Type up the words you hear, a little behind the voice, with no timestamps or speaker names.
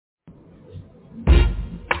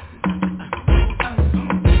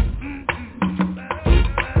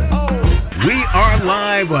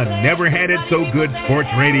live on Never Had It So Good Sports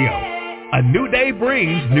Radio. A new day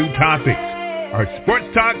brings new topics. Our sports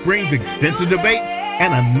talk brings extensive debate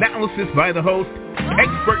and analysis by the host,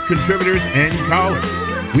 expert contributors, and callers.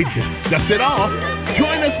 We discuss it all.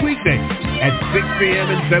 Join us weekdays at 6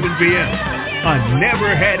 p.m. and 7 p.m. on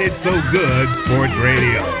Never Had It So Good Sports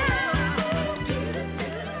Radio.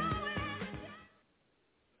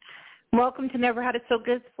 Welcome to Never Had It So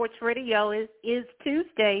Good Sports Radio. It is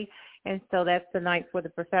Tuesday, and so that's the night for the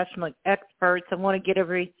professional experts. I want to get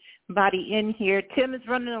everybody in here. Tim is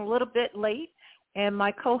running a little bit late, and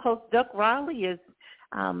my co-host, Duck Riley, is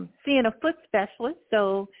seeing a foot specialist,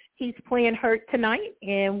 so he's playing hurt tonight,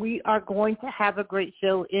 and we are going to have a great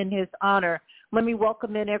show in his honor. Let me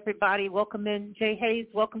welcome in everybody. Welcome in Jay Hayes.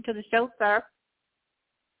 Welcome to the show, sir.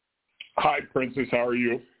 Hi, Princess. How are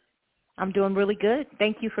you? I'm doing really good.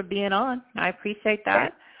 Thank you for being on. I appreciate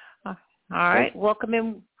that. All right. Welcome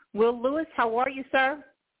in Will Lewis. How are you, sir?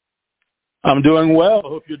 I'm doing well. I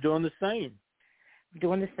hope you're doing the same.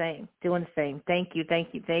 Doing the same. Thank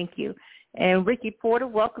you. And Ricky Porter,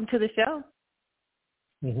 welcome to the show.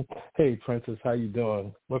 Hey, Princess, how you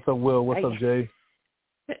doing? What's up, Will? What's up, Jay?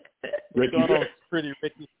 Ricky, pretty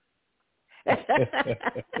Ricky.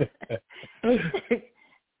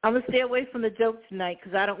 I'm going to stay away from the jokes tonight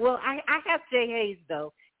because I have Jay Hayes,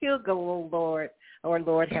 though. He'll go, oh, Lord, or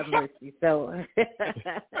Lord have mercy. So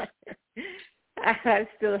I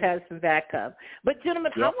still have some backup. But,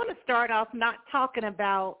 gentlemen, I want to start off not talking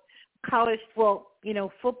about college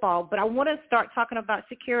football, but I want to start talking about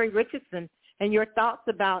Sha'Carri Richardson and your thoughts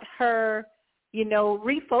about her,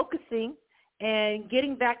 refocusing and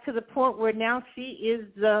getting back to the point where now she is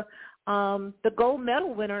the gold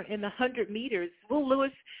medal winner in the 100 meters. Will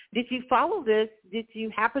Lewis, did you follow this? Did you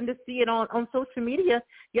happen to see it on social media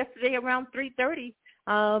yesterday around 3:30?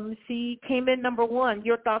 She came in number one.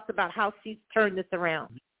 Your thoughts about how she's turned this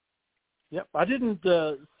around? Yep, I didn't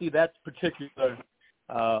see that particular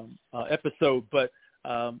episode, but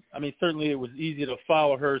certainly it was easy to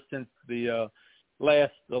follow her since the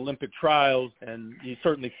last Olympic trials, and you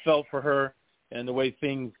certainly felt for her and the way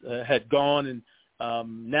things had gone, and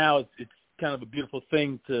now it's kind of a beautiful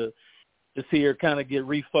thing to see her kind of get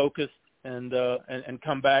refocused and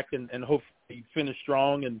come back and hopefully finish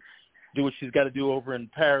strong and do what she's got to do over in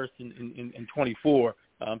Paris in 24.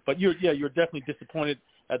 But you're definitely disappointed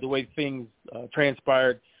at the way things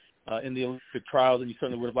transpired in the Olympic trials, and you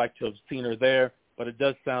certainly would have liked to have seen her there. But it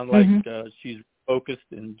does sound like she's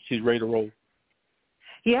focused and she's ready to roll.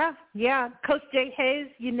 Yeah. Coach Jay Hayes,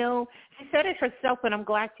 she said it herself, and I'm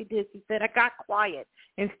glad she did. She said, I got quiet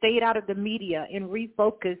and stayed out of the media and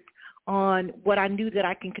refocused on what I knew that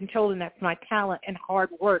I can control, and that's my talent and hard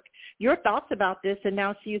work. Your thoughts about this, and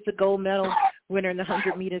now she is the gold medal winner in the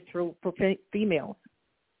 100 meters for females.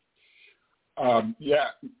 A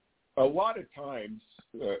lot of times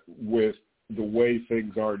with the way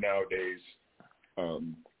things are nowadays,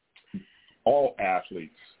 all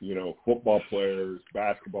athletes, football players,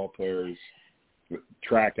 basketball players,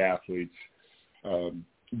 track athletes,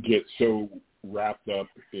 get so wrapped up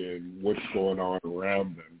in what's going on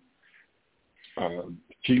around them.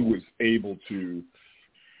 She was able to,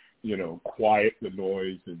 quiet the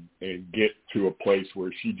noise and get to a place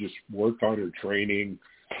where she just worked on her training,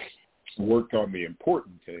 worked on the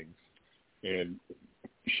important things, and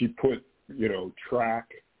she put,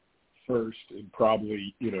 track first and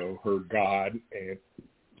probably, her God,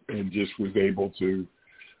 and just was able to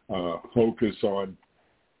focus on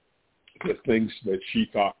the things that she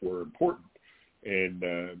thought were important. And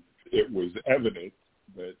it was evident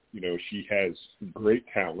that, she has great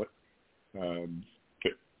talent.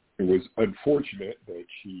 It was unfortunate that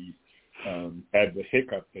she had the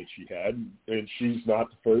hiccup that she had, and she's not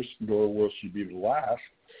the first, nor will she be the last.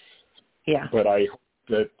 Yeah. But I hope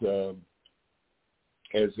that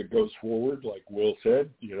as it goes forward, like Will said,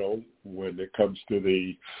 when it comes to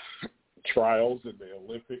the trials and the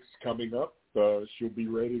Olympics coming up, she'll be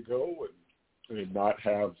ready to go and not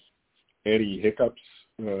have any hiccups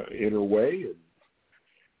in her way, and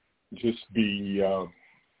just be,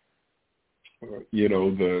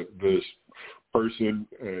 the person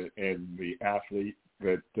and the athlete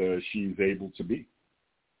that she's able to be.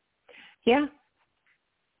 Yeah.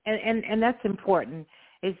 And that's important,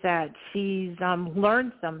 is that she's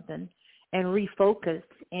learned something and refocused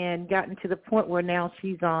and gotten to the point where now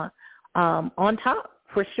she's on top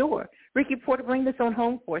for sure. Ricky Porter, bring this on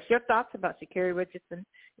home for us. Your thoughts about Sha'Carri Richardson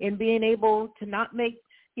and being able to not make,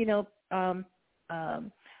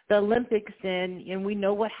 the Olympics, and we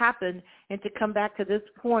know what happened, and to come back to this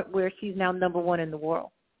point where she's now number one in the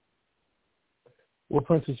world. Well,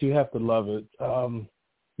 Princess, you have to love it.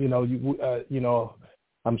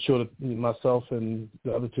 I'm sure that myself and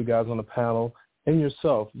the other two guys on the panel and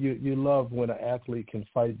yourself, you love when an athlete can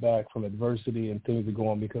fight back from adversity and things are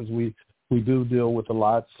going, because we do deal with a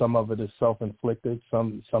lot. Some of it is self-inflicted,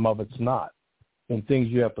 some of it's not, and things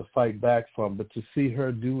you have to fight back from. But to see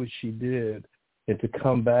her do what she did and to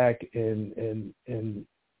come back and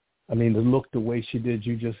I mean, to look the way she did,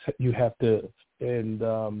 you have to, and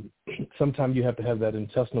sometimes you have to have that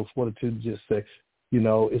intestinal fortitude to just say,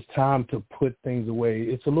 it's time to put things away.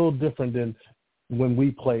 It's a little different than when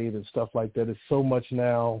we played and stuff like that. It's so much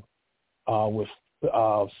now with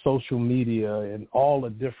social media and all the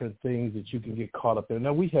different things that you can get caught up in.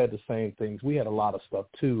 Now, we had the same things. We had a lot of stuff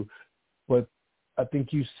too. But I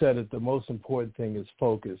think you said it, the most important thing is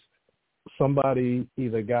focus. Somebody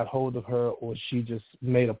either got hold of her or she just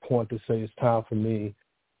made a point to say it's time for me.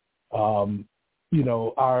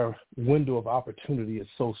 Our window of opportunity is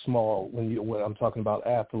so small when I'm talking about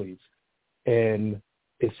athletes, and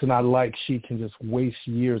it's not like she can just waste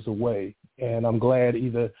years away. And I'm glad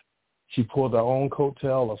either she pulled her own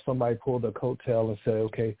coattail or somebody pulled her coattail and said,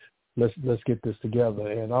 okay, let's get this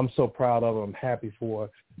together. And I'm so proud of her. I'm happy for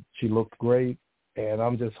her. She looked great, and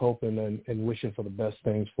I'm just hoping and wishing for the best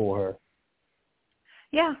things for her.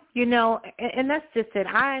 Yeah, and that's just it.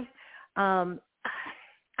 I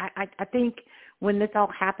think when this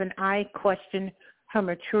all happened, I questioned her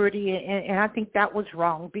maturity, and I think that was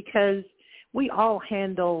wrong, because we all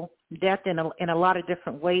handle death in a lot of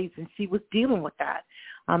different ways, and she was dealing with that.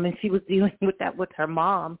 And she was dealing with that with her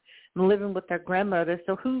mom and living with her grandmother.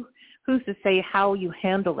 So who's to say how you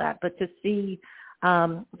handle that? But to see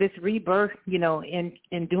this rebirth,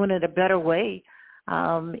 and doing it a better way,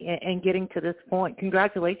 and getting to this point.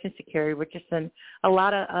 Congratulations to Carrie Richardson. A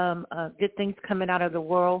lot of good things coming out of the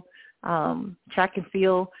world track and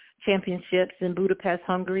field championships in Budapest,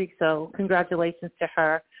 Hungary. So congratulations to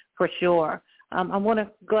her for sure. I want to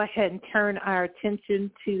go ahead and turn our attention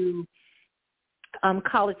to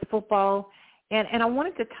college football. And I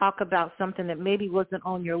wanted to talk about something that maybe wasn't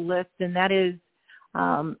on your list, and that is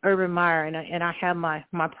Urban Meyer. And I have my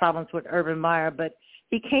problems with Urban Meyer, but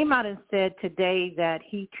he came out and said today that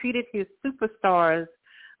he treated his superstars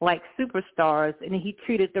like superstars, and he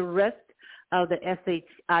treated the rest of the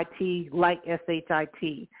SHIT like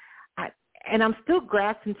SHIT. And I'm still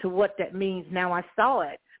grasping to what that means. Now, I saw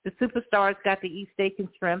it. The superstars got to eat steak and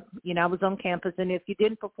shrimp. I was on campus, and if you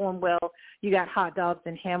didn't perform well, you got hot dogs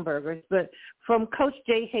and hamburgers. But from Coach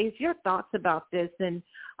Jay Hayes, your thoughts about this, and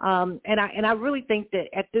I really think that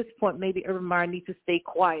at this point, maybe Urban Meyer needs to stay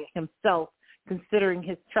quiet himself, considering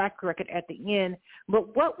his track record at the end.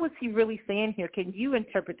 But what was he really saying here? Can you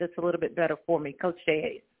interpret this a little bit better for me, Coach Jay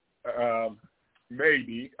Hayes?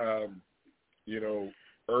 Maybe.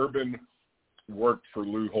 Urban worked for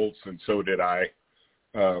Lou Holtz, and so did I.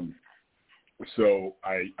 So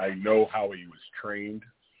I know how he was trained.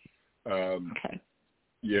 Okay.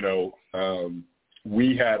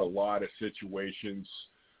 We had a lot of situations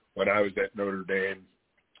when I was at Notre Dame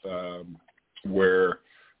where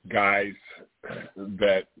guys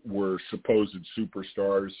that were supposed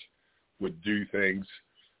superstars would do things.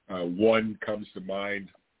 One comes to mind.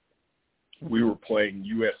 We were playing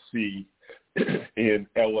USC in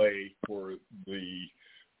LA for the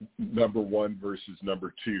number 1 versus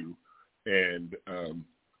number 2. And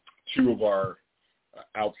two of our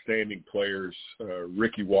outstanding players,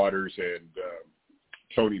 Ricky Waters and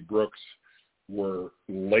Tony Brooks, were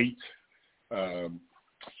late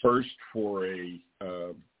first for a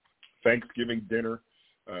Thanksgiving dinner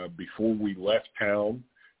before we left town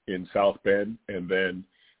in South Bend, and then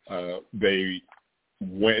they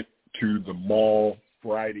went to the mall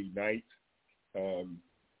Friday night, in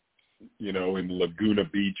Laguna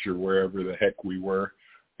Beach or wherever the heck we were,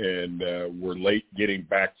 and were late getting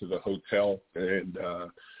back to the hotel. And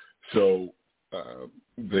so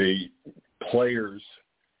the players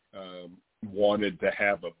wanted to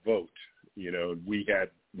have a vote.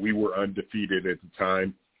 We were undefeated at the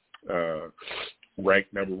time,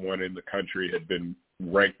 ranked number 1 in the country, had been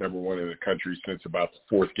ranked number 1 in the country since about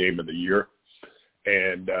the 4th game of the year.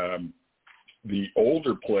 And the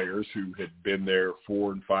older players who had been there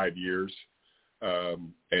 4 and 5 years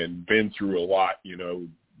and been through a lot,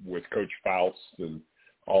 with Coach Faust and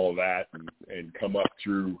all of that, and come up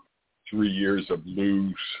through 3 years of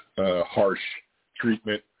Lou's harsh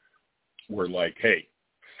treatment, were like, hey,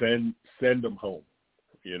 send them home,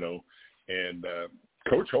 And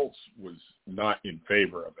Coach Holtz was not in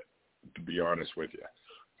favor of it, to be honest with you.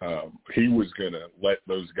 He was going to let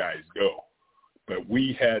those guys go. But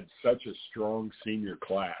we had such a strong senior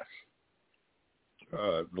class,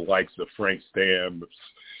 the likes of Frank Stam,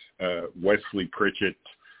 Wesley Pritchett,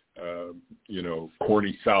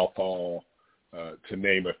 Corny Southall, to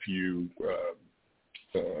name a few,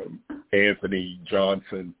 Anthony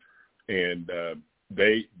Johnson, and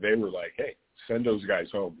they were like, hey, send those guys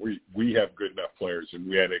home. We have good enough players, and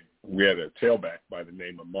we had a tailback by the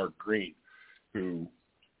name of Mark Green, who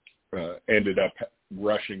ended up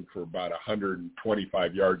rushing for about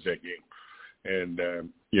 125 yards that game. And,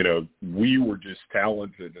 we were just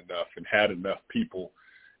talented enough and had enough people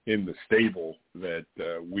in the stable that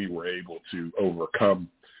we were able to overcome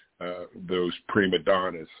those prima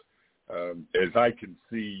donnas. As I can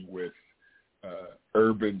see with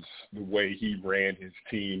Urban's, the way he ran his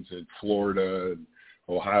teams in Florida and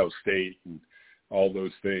Ohio State and all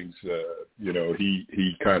those things,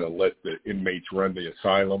 he kind of let the inmates run the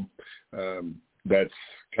asylum. That's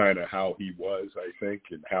kind of how he was, I think,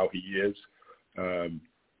 and how he is.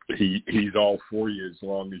 He's all for you as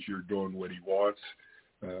long as you're doing what he wants.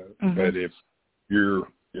 But if you're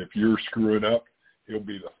screwing up, he'll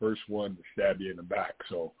be the first one to stab you in the back.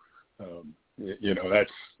 So,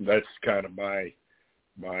 that's kind of my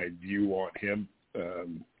view on him.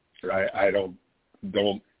 I don't.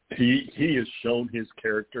 He has shown his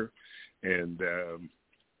character, and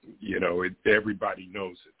everybody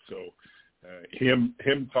knows it. So,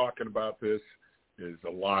 him talking about this is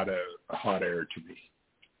a lot of hot air to me.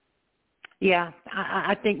 Yeah,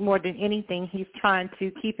 I think more than anything, he's trying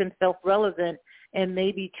to keep himself relevant and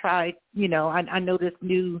maybe try, I know this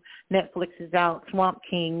new Netflix is out, Swamp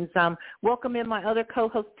Kings. Welcome in my other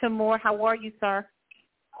co-host, Tim Moore. How are you, sir?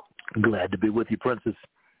 Glad to be with you, Princess.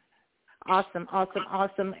 Awesome.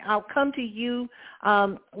 I'll come to you,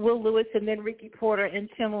 Will Lewis, and then Ricky Porter and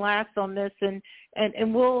Tim last on this.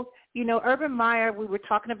 And we'll, Urban Meyer, we were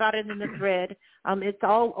talking about it in the thread. It's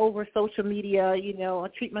all over social media, I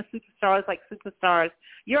treat my superstars like superstars.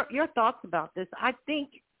 Your thoughts about this? I think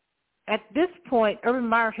at this point, Urban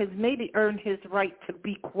Meyer has maybe earned his right to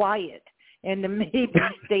be quiet and to maybe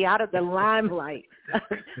stay out of the limelight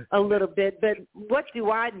a little bit. But what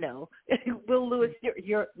do I know? Will Lewis,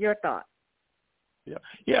 your thoughts?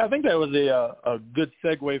 Yeah, I think that was a good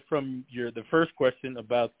segue from the first question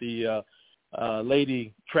about the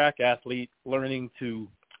lady track athlete learning to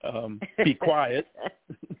be quiet.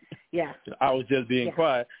 Yeah, I was just being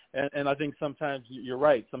quiet, and I think sometimes you're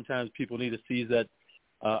right. Sometimes people need to seize that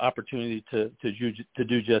opportunity to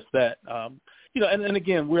do just that. And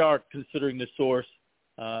again, we are considering the source,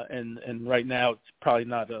 and right now it's probably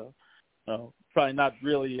not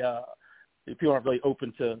really. People aren't really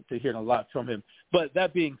open to hearing a lot from him. But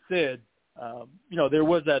that being said, there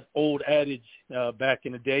was that old adage back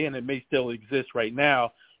in the day, and it may still exist right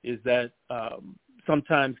now, is that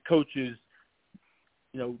sometimes coaches,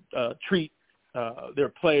 treat their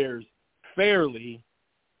players fairly,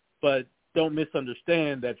 but don't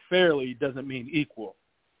misunderstand that fairly doesn't mean equal.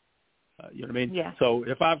 You know what I mean? Yeah. So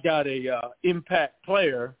if I've got a impact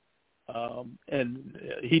player and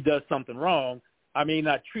he does something wrong, I may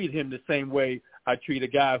not treat him the same way I treat a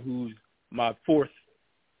guy who's my fourth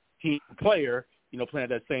team player, playing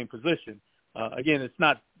that same position. Again, it's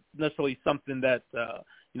not necessarily something that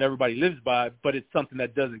everybody lives by, but it's something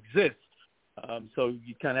that does exist. So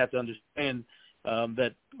you kind of have to understand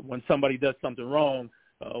that when somebody does something wrong,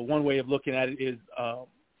 one way of looking at it is,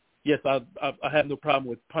 yes, I have no problem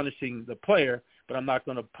with punishing the player, but I'm not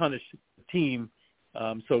going to punish the team.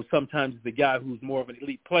 So sometimes the guy who's more of an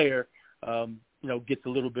elite player, gets a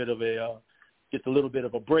little bit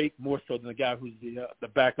of a break, more so than the guy who's the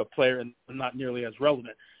backup player and not nearly as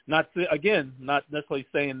relevant. Not necessarily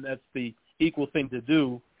saying that's the equal thing to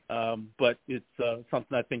do, but it's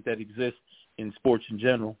something I think that exists in sports in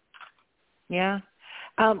general. Yeah.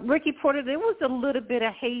 Ricky Porter, there was a little bit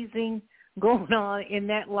of hazing going on in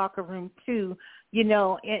that locker room too,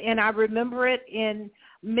 and I remember it, and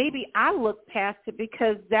maybe I looked past it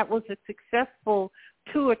because that was a successful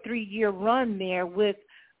 2 or 3 year run there with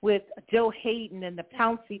Joe Hayden and the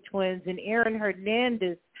Pouncey twins and Aaron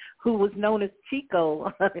Hernandez, who was known as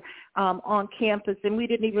Chico on campus. And we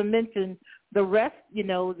didn't even mention the rest,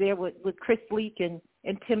 there with Chris Leak and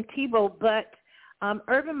Tim Tebow. But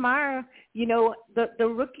Urban Meyer, the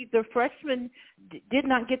rookie, the freshman did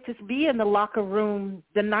not get to be in the locker room,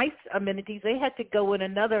 the nice amenities. They had to go in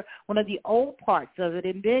one of the old parts of it,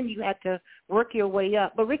 and then you had to work your way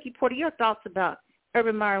up. But Ricky Porter, your thoughts about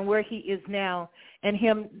Urban Meyer and where he is now, and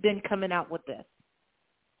him then coming out with this?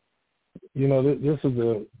 This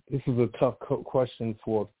is a tough question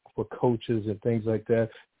for coaches and things like that.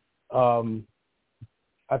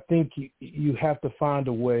 I think you have to find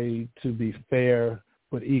a way to be fair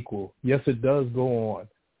but equal. Yes, it does go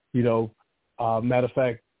on. Matter of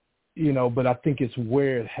fact, but I think it's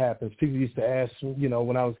where it happens. People used to ask,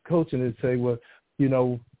 when I was coaching, they'd say, well,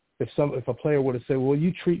 if a player were to say, well,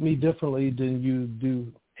 you treat me differently than you do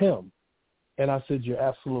him. And I said, you're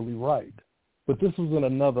absolutely right. But this was in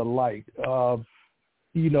another light. I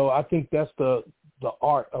think that's the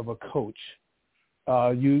art of a coach.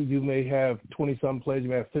 You may have 20-some players, you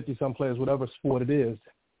may have 50-some players, whatever sport it is.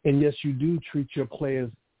 And, yes, you do treat your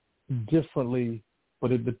players differently,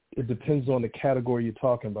 but it depends on the category you're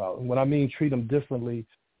talking about. And when I mean treat them differently,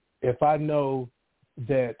 if I know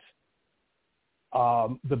that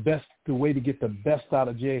the way to get the best out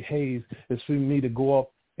of Jay Hayes is for me to go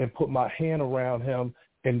up and put my hand around him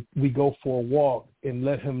and we go for a walk and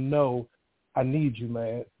let him know, I need you,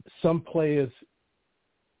 man. Some players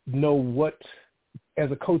know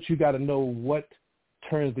as a coach, you got to know what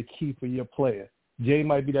turns the key for your player. Jay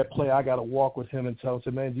might be that player. I got to walk with him and tell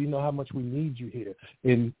him, man, do you know how much we need you here?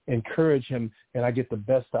 And encourage him, and I get the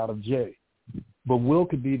best out of Jay. But Will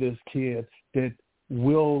could be this kid that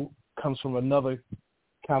Will comes from another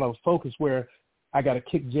kind of focus where I got to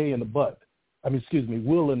kick Jay in the butt.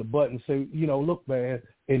 Will in the butt and say, look, man,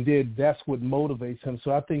 and then that's what motivates him.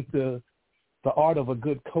 So I think the art of a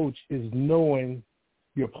good coach is knowing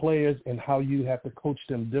your players and how you have to coach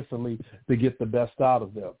them differently to get the best out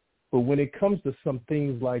of them. But when it comes to some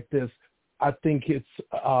things like this, I think it's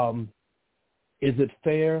is it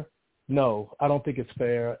fair? No, I don't think it's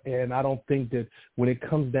fair. And I don't think that when it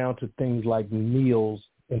comes down to things like meals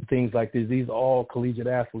and things like this, these are all collegiate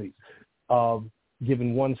athletes.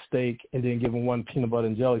 Given one steak and then given one peanut butter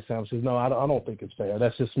and jelly sandwiches. No, I don't think it's fair.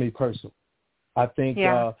 That's just me personally. I think,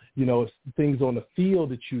 it's things on the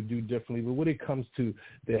field that you do differently, but when it comes to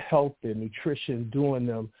their health, their nutrition, doing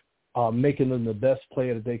them, making them the best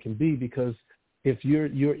player that they can be, because if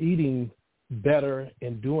you're eating better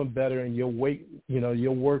and doing better and your weight,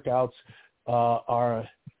 your workouts are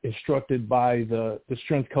instructed by the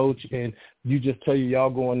strength coach and you just tell y'all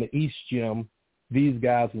go in the East Gym, these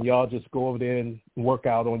guys, and y'all just go over there and work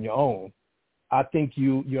out on your own. I think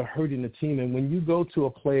you're hurting the team. And when you go to a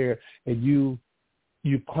player and you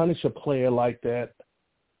punish a player like that,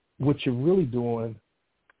 what you're really doing,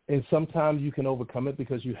 and sometimes you can overcome it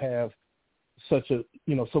because you have so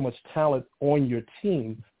much talent on your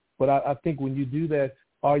team. But I think when you do that,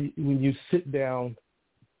 when you sit down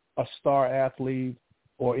a star athlete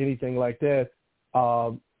or anything like that,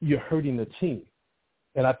 you're hurting the team.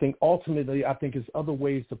 And I think ultimately, it's other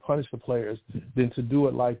ways to punish the players than to do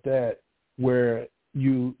it like that, where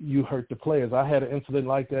you hurt the players. I had an incident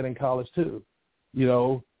like that in college too.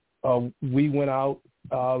 We went out.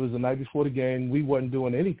 It was the night before the game. We wasn't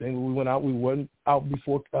doing anything. We went out. We weren't out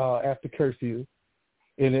before after curfew,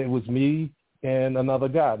 and it was me and another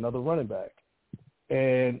guy, another running back.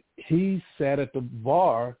 And he sat at the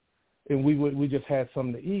bar, and we just had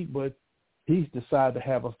something to eat. But he decided to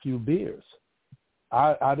have a few beers.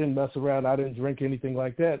 I didn't mess around. I didn't drink anything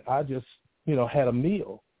like that. I just, had a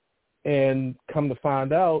meal. And come to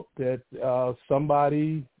find out that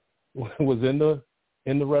somebody was in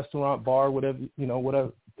the restaurant, bar, whatever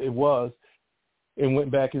it was, and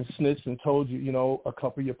went back and snitched and told you, a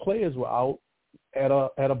couple of your players were out at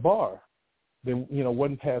a bar. They,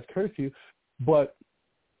 wasn't past curfew. But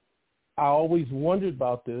I always wondered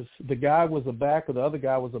about this. The guy was a backer. The other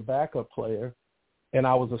guy was a backup player. And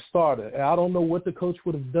I was a starter. And I don't know what the coach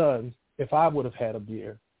would have done if I would have had a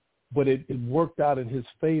beer. But it worked out in his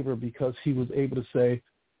favor because he was able to say,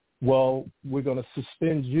 well, we're going to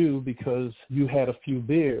suspend you because you had a few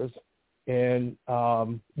beers and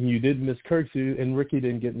you didn't miss curfew, and Ricky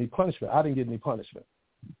didn't get any punishment. I didn't get any punishment.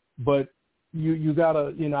 But you got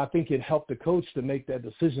to, I think it helped the coach to make that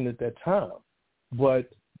decision at that time. But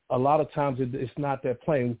a lot of times it's not that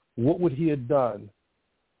plain. What would he have done?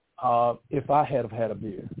 If I had have had a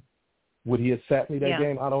beer, would he have sat me that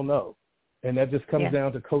game? I don't know. And that just comes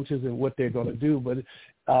down to coaches and what they're going to do. But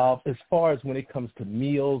as far as when it comes to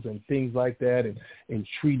meals and things like that and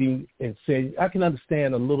treating and saying, I can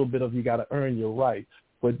understand a little bit of you got to earn your right.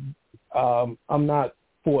 But I'm not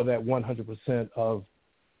for that 100% of,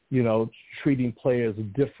 treating players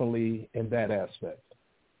differently in that aspect.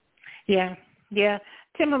 Yeah.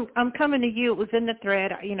 Tim, I'm coming to you. It was in the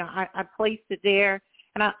thread. I placed it there.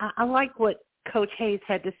 And I like what Coach Hayes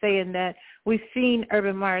had to say in that we've seen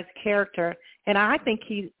Urban Meyer's character, and I think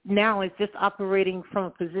he now is just operating from a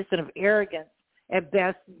position of arrogance at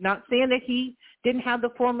best, not saying that he didn't have the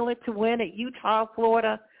formula to win at Utah,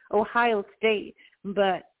 Florida, Ohio State,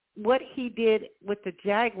 but what he did with the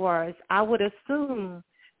Jaguars, I would assume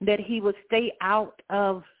that he would stay out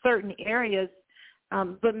of certain areas,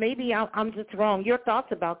 but maybe I'm just wrong. Your thoughts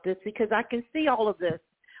about this, because I can see all of this.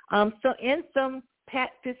 So in some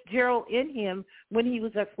Pat Fitzgerald in him when he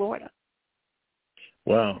was at Florida.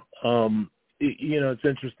 Wow. It's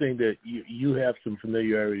interesting that you have some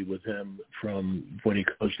familiarity with him from when he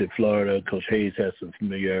coached at Florida. Coach Hayes has some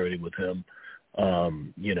familiarity with him,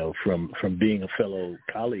 from being a fellow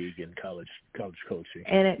colleague in college coaching.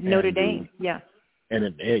 And at Notre Dame, yeah. And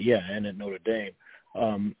at Notre Dame.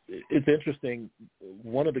 It's interesting.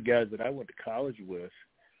 One of the guys that I went to college with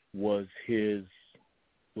was his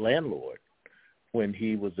landlord when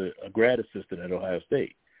he was a grad assistant at Ohio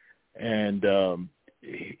State. And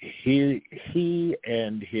he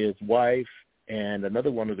and his wife and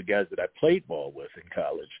another one of the guys that I played ball with in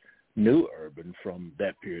college knew Urban from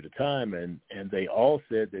that period of time, and they all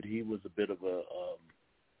said that he was a bit of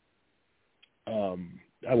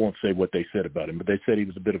I won't say what they said about him, but they said he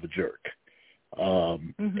was a bit of a jerk.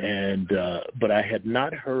 But I had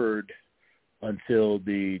not heard until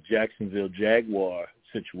the Jacksonville Jaguar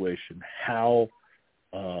situation how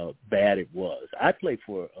bad it was. I played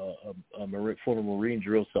for a former Marine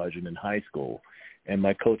drill sergeant in high school, and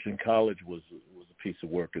my coach in college was a piece of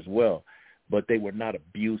work as well. But they were not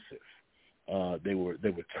abusive. They were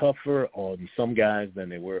tougher on some guys than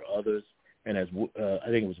they were others. And as I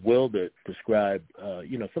think it was Will that described,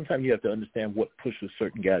 sometimes you have to understand what pushes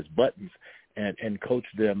certain guys' buttons and coach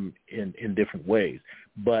them in different ways.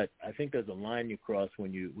 But I think there's a line you cross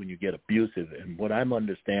when you get abusive. And what I'm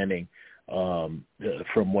understanding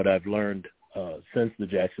from what I've learned since the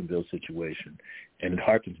Jacksonville situation, and it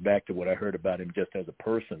harkens back to what I heard about him just as a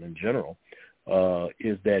person in general,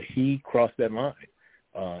 is that he crossed that line.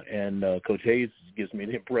 And Coach Hayes gives me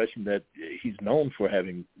the impression that he's known for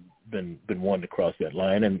having been one to cross that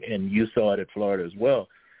line, and you saw it at Florida as well.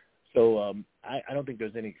 So I don't think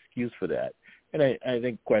there's any excuse for that. And I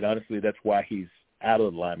think, quite honestly, that's why he's out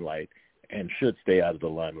of the limelight and should stay out of the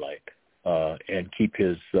limelight and keep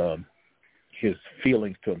his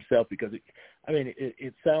feelings to himself, because,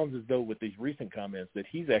 it sounds as though with these recent comments that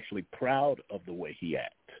he's actually proud of the way he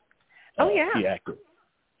acted. He acted.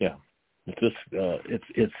 Yeah. It's just,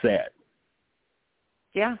 it's sad.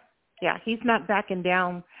 Yeah. He's not backing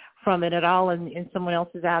down from it at all. And someone else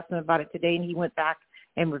is asking about it today, and he went back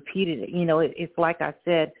and repeated it. It's like I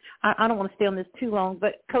said, I don't want to stay on this too long,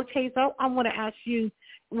 but Coach Hayes, I want to ask you,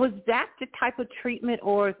 was that the type of treatment,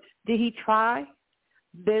 or did he try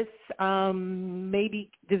this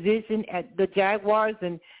maybe division at the Jaguars,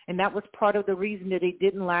 and that was part of the reason that they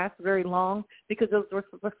didn't last very long, because those were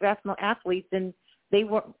professional athletes and they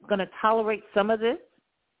weren't going to tolerate some of this?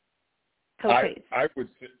 I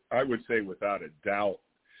would say without a doubt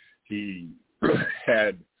he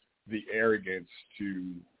had the arrogance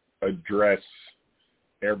to address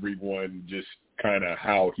everyone just kind of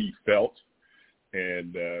how he felt,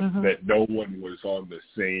 and that no one was on the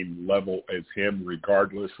same level as him,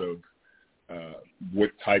 regardless of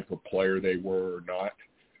what type of player they were or not.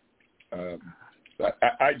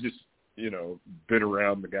 I just, been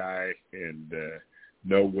around the guy and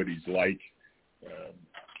know what he's like.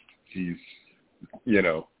 He's,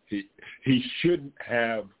 he shouldn't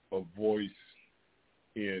have a voice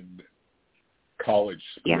in college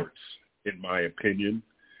sports, in my opinion,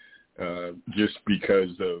 just because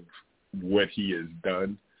of what he has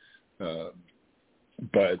done.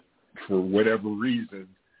 But for whatever reason,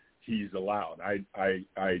 he's allowed.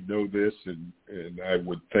 I know this, and I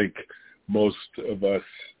would think most of us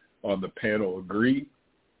on the panel agree.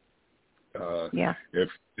 If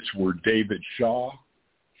this were David Shaw,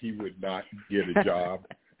 he would not get a job.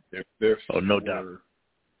 If this were,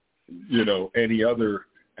 any other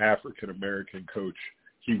African-American coach,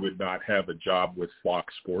 he would not have a job with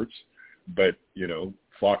Fox Sports. But,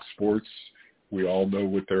 Fox Sports, we all know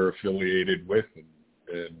what they're affiliated with,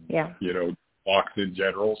 and Fox in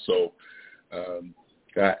general. So,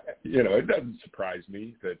 it doesn't surprise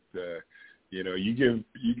me that, you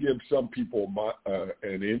give some people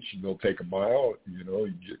an inch and they'll take a mile.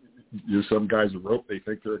 You give some guys a rope, they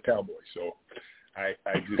think they're a cowboy. So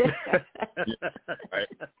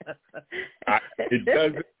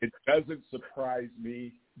it doesn't surprise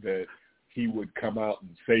me that he would come out and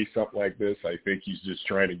say something like this. I think he's just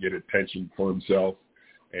trying to get attention for himself,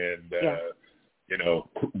 and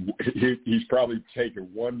he's probably taken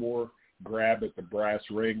one more grab at the brass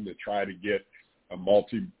ring to try to get a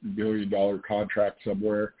multi-million-dollar contract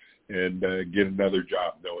somewhere and get another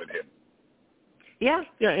job, knowing him. Yeah,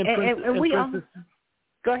 and we all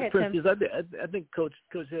go ahead, Tim. I think Coach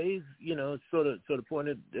Hayes, sort of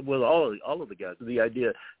pointed with all of the guys to the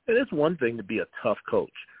idea that it's one thing to be a tough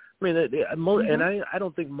coach. And I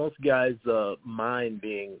don't think most guys mind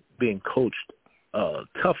being coached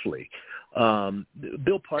toughly.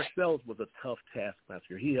 Bill Parcells was a tough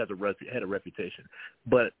taskmaster. He had a reputation,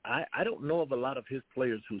 but I don't know of a lot of his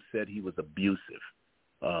players who said he was abusive,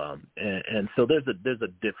 and so there's a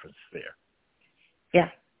difference there.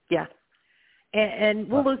 Yeah. And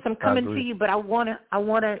Will, I'm coming to you, but I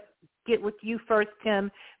wanna get with you first, Tim.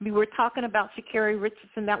 We were talking about Sha'Carri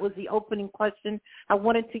Richardson. That was the opening question. I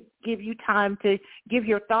wanted to give you time to give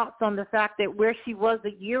your thoughts on the fact that where she was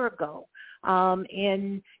a year ago,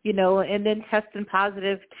 and then testing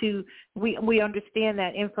positive to, we understand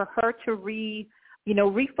that. And for her to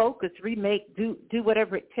refocus, remake, do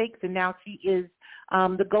whatever it takes. And now she is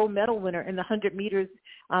the gold medal winner in the 100 meters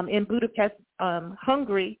in Budapest,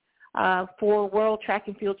 Hungary, for World Track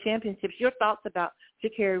and Field Championships. Your thoughts about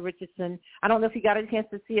Sha'Carri Richardson? I don't know if you got a chance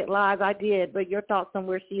to see it live. I did, but your thoughts on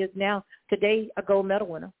where she is now, today, a gold medal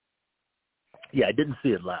winner. Yeah, I didn't see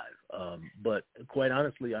it live, but quite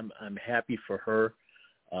honestly, I'm happy for her.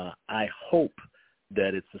 I hope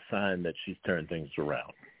that it's a sign that she's turned things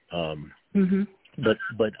around.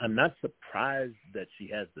 But I'm not surprised that she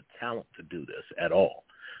has the talent to do this at all.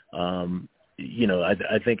 I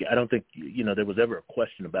don't think there was ever a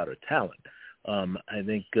question about her talent. I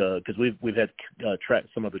think because we've had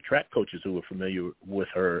some of the track coaches who were familiar with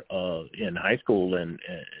her in high school and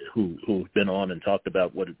who've been on and talked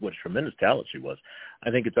about what tremendous talent she was. I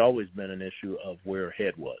think it's always been an issue of where her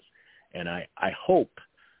head was, and I hope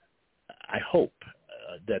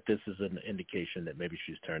that this is an indication that maybe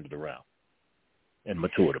she's turned it around and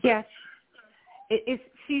matured a bit. Yes.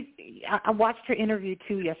 I watched her interview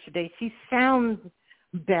too yesterday. She sounds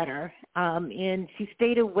better, and she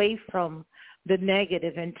stayed away from the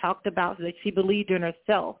negative and talked about that she believed in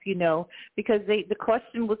herself, because the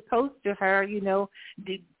question was posed to her, do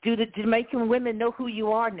the Jamaican women know who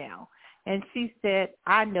you are now? And she said,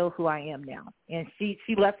 I know who I am now. And she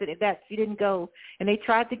left it at that. She didn't go. And they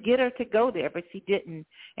tried to get her to go there, but she didn't.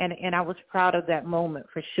 And I was proud of that moment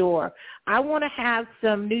for sure. I want to have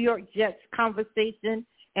some New York Jets conversation,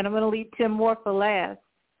 and I'm going to leave Tim Moore for last.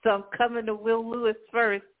 So I'm coming to Will Lewis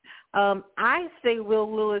first. I say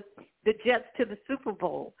Will Lewis, the Jets to the Super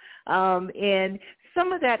Bowl. And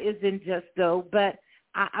some of that isn't just, though, but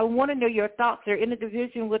I want to know your thoughts. They're in a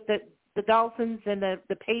division with the Dolphins and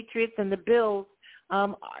the Patriots and the Bills.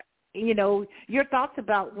 Your thoughts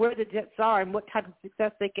about where the Jets are and what type of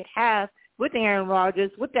success they could have with Aaron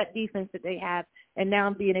Rodgers, with that defense that they have, and now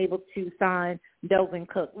being able to sign Delvin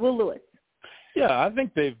Cook. Will Lewis. Yeah, I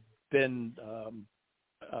think they've been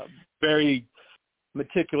very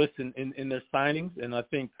meticulous in their signings, and I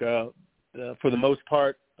think for the most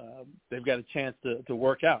part they've got a chance to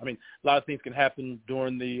work out. I mean, a lot of things can happen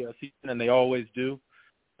during the season, and they always do.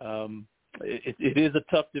 It is a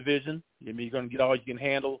tough division. I mean, you're going to get all you can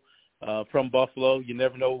handle from Buffalo. You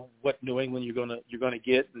never know what New England you're going to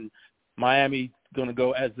get, and Miami's going to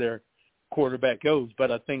go as their quarterback goes.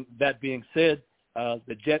 But I think that being said,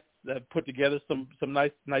 the Jets have put together some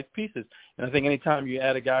nice pieces, and I think anytime you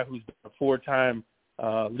add a guy who's a 4-time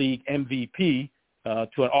league MVP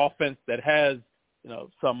to an offense that has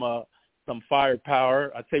some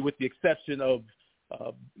firepower, I'd say with the exception of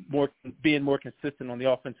being more consistent on the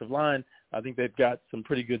offensive line, I think they've got some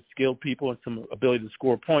pretty good skilled people and some ability to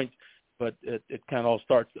score points, but it kind of all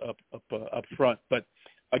starts up front. But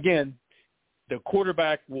again, the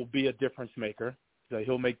quarterback will be a difference maker. So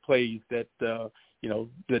he'll make plays that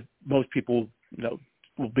that most people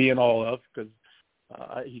will be in awe of because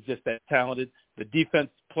he's just that talented. The defense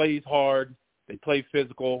plays hard, they play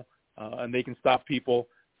physical, and they can stop people.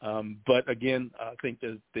 But again, I think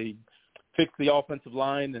that they fix the offensive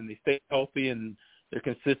line and they stay healthy and they're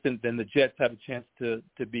consistent, then the Jets have a chance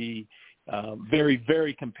to be very,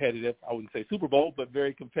 very competitive. I wouldn't say Super Bowl, but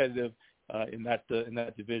very competitive in that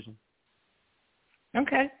division.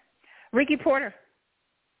 Okay. Ricky Porter.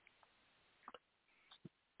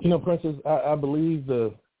 Princess, I believe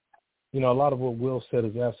a lot of what Will said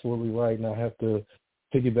is absolutely right, and I have to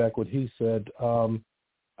piggyback what he said.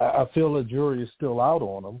 I feel the jury is still out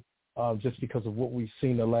on him just because of what we've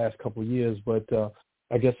seen the last couple of years, but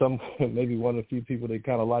I guess I'm maybe one of the few people that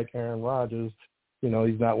kind of like Aaron Rodgers. He's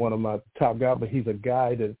not one of my top guys, but he's a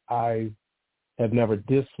guy that I have never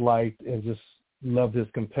disliked and just loved his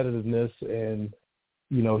competitiveness. And,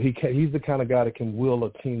 he's the kind of guy that can will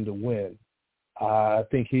a team to win. I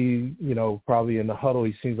think he, probably in the huddle,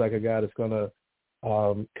 he seems like a guy that's going to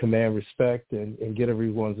command respect and get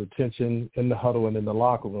everyone's attention in the huddle and in the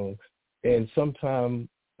locker room. And sometimes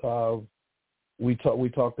we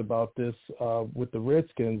talked about this with the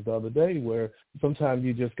Redskins the other day, where sometimes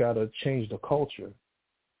you just got to change the culture.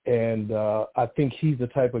 And I think he's the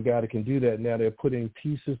type of guy that can do that. Now they're putting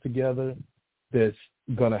pieces together that's,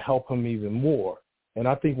 going to help him even more. And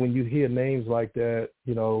I think when you hear names like that,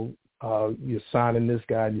 you're signing this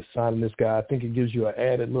guy, I think it gives you an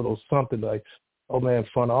added little something like, oh, man,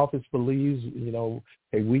 front office believes,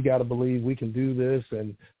 hey, we got to believe we can do this.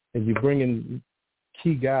 And you bring in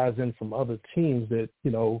key guys in from other teams that,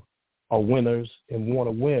 are winners and want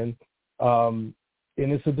to win. And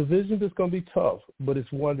it's a division that's going to be tough, but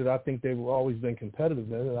it's one that I think they've always been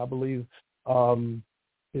competitive in. And I believe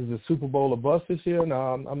is the Super Bowl a bust this year? No,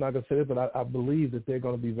 I'm not going to say it, but I believe that they're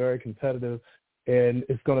going to be very competitive. And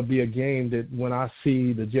it's going to be a game that when I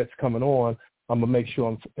see the Jets coming on, I'm going to make sure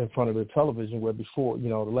I'm in front of the television, where before, the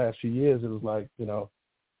last few years it was like,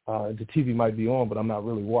 the TV might be on, but I'm not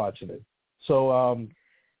really watching it. So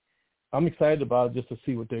I'm excited about it just to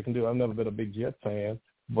see what they can do. I've never been a big Jet fan,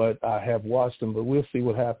 but I have watched them, but we'll see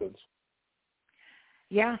what happens.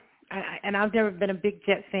 Yeah, and I've never been a big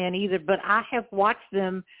Jet fan either, but I have watched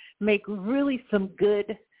them make really some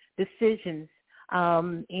good decisions.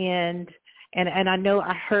 And I know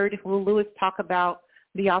I heard Will Lewis talk about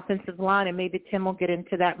the offensive line, and maybe Tim will get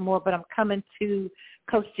into that more, but I'm coming to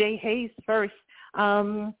Coach Jay Hayes first.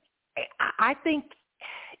 I think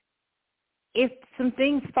if some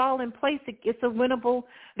things fall in place, it's a winnable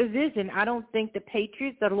division. I don't think the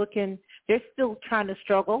Patriots are looking – they're still trying to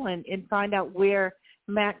struggle and find out where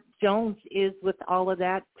Mac Jones is with all of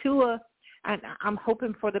that. Tua, I'm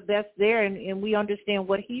hoping for the best there, and we understand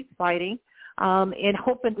what he's fighting. And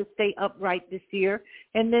hoping to stay upright this year.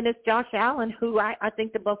 And then it's Josh Allen, who I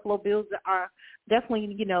think the Buffalo Bills are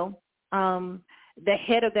definitely, the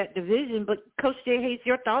head of that division. But, Coach Jay Hayes,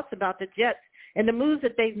 your thoughts about the Jets and the moves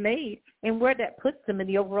that they've made and where that puts them in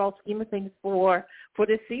the overall scheme of things for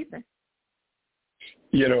this season?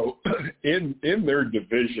 In their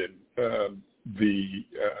division, the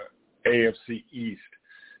AFC East,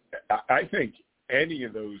 I think any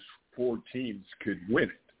of those four teams could win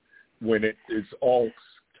it. When it all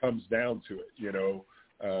comes down to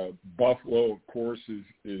it, Buffalo, of course,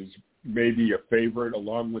 is maybe a favorite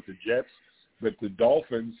along with the Jets, but the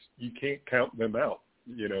Dolphins, you can't count them out.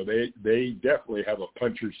 They definitely have a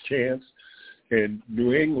puncher's chance. And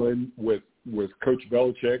New England, with Coach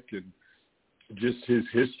Belichick and just his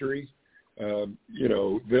history,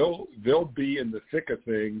 they'll be in the thick of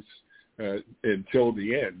things until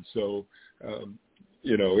the end. So.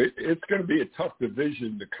 It's going to be a tough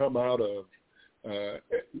division to come out of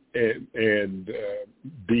and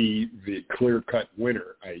be the clear-cut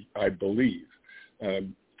winner, I believe.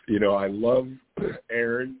 I love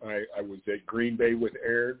Aaron. I was at Green Bay with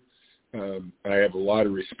Aaron. I have a lot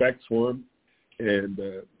of respect for him. And,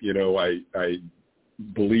 I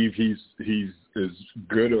believe he's as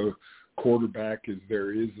good a quarterback as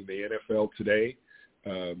there is in the NFL today,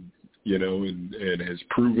 and has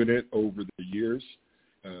proven it over the years.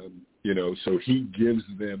 So he gives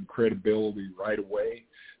them credibility right away.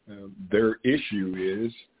 Their issue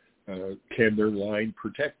is, can their line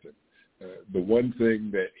protect him? The one thing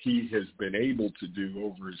that he has been able to do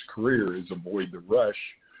over his career is avoid the rush,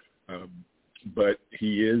 but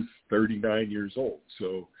he is 39 years old.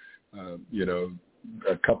 So,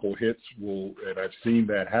 a couple hits will, and I've seen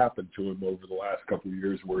that happen to him over the last couple of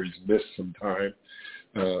years where he's missed some time.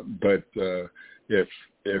 But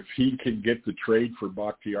if he can get the trade for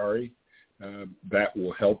Bakhtiari, that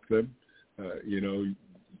will help them.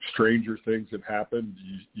 Stranger things have happened.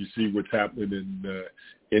 You see what's happening in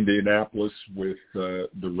Indianapolis with the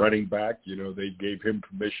running back. They gave him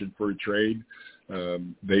permission for a trade.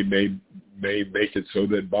 They may make it so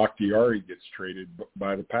that Bakhtiari gets traded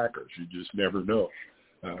by the Packers. You just never know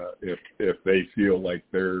if they feel like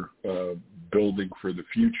they're building for the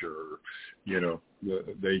future.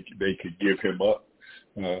 They could give him up.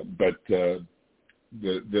 But the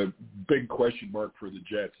big question mark for the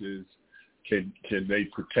Jets is, can they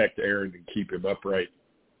protect Aaron and keep him upright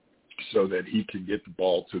so that he can get the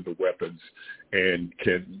ball to the weapons, and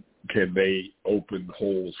can they open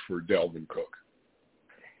holes for Dalvin Cook?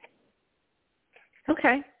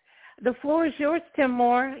 Okay. The floor is yours, Tim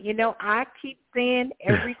Moore. I keep saying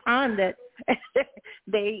every time that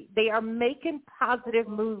they are making positive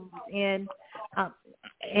moves. And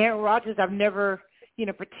Aaron Rodgers, I've never,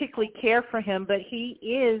 particularly cared for him, but he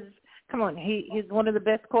is, he's one of the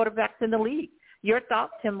best quarterbacks in the league. Your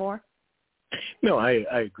thoughts, Tim Moore? No, I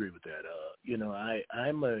agree with that.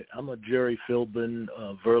 I'm a Jerry Philbin,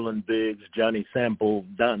 Verlin Biggs, Johnny Sample,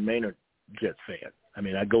 Don Maynard Jets fan. I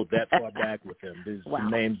mean, I go that far back with him. There's wow.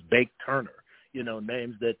 Names Bake Turner,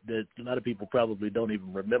 names that a lot of people probably don't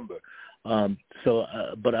even remember.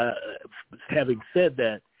 But having said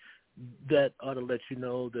that, that ought to let you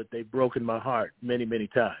know that they've broken my heart many, many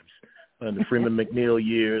times. and the Freeman McNeil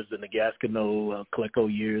years and the Gastineau, Klecko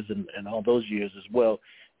years and all those years as well.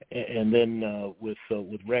 And then with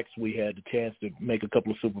Rex, we had the chance to make a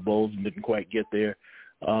couple of Super Bowls and didn't quite get there.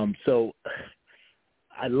 So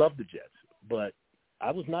I love the Jets, but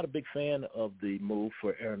I was not a big fan of the move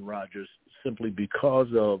for Aaron Rodgers simply because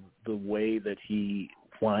of the way that he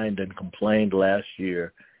whined and complained last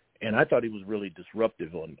year. And I thought he was really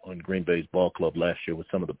disruptive on Green Bay's ball club last year with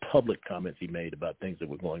some of the public comments he made about things that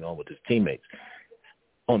were going on with his teammates.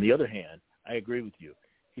 On the other hand, I agree with you.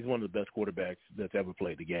 He's one of the best quarterbacks that's ever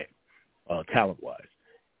played the game, talent-wise.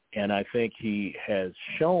 And I think he has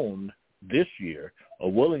shown this year a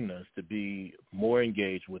willingness to be more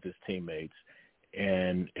engaged with his teammates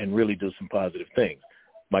and really do some positive things.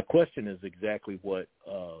 My question is exactly what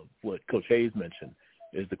Coach Hayes mentioned,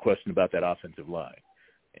 is the question about that offensive line.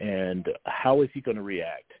 And how is he going to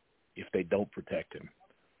react if they don't protect him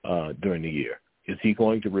during the year? Is he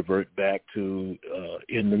going to revert back to,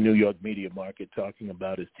 in the New York media market, talking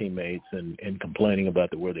about his teammates and complaining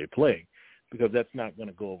about where they're playing? Because that's not going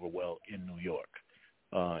to go over well in New York.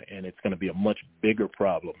 And it's going to be a much bigger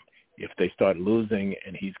problem if they start losing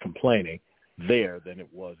and he's complaining there than it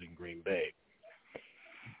was in Green Bay.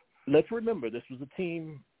 Let's remember, this was a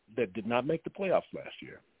team that did not make the playoffs last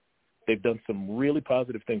year. They've done some really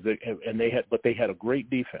positive things, and they had a great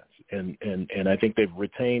defense, and I think they've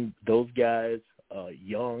retained those guys,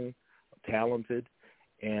 young, talented,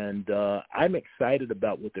 and I'm excited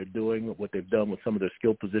about what they're doing, what they've done with some of their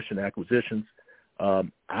skill position acquisitions.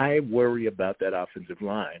 I worry about that offensive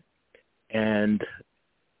line, and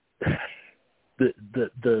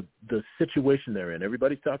the situation they're in.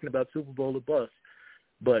 Everybody's talking about Super Bowl or bust,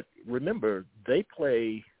 but remember, they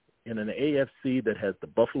play in an AFC that has the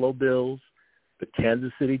Buffalo Bills, the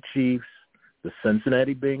Kansas City Chiefs, the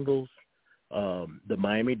Cincinnati Bengals, the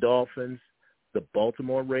Miami Dolphins, the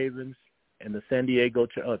Baltimore Ravens, and the San Diego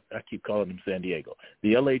I keep calling them San Diego,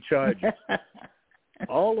 the LA Chargers,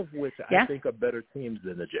 all of which I think are better teams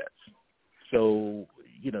than the Jets. So,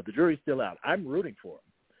 the jury's still out. I'm rooting for them,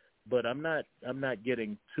 but I'm not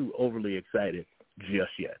getting too overly excited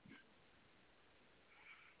just yet.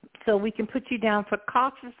 So we can put you down for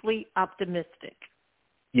cautiously optimistic.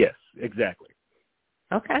 Yes, exactly.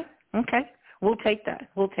 Okay. We'll take that.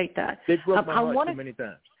 They broke my heart too many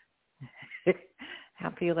times.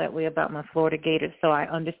 I feel that way about my Florida Gators, so I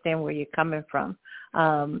understand where you're coming from.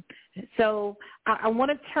 So I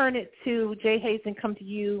want to turn it to Jay Hayes and come to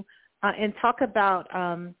you and talk about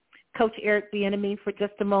Coach Eric Bieniemy for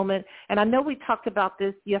just a moment. And I know we talked about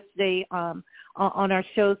this yesterday on our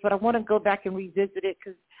shows, but I want to go back and revisit it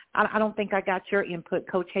because I don't think I got your input,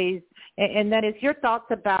 Coach Hayes, and that is your thoughts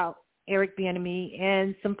about Eric Bieniemy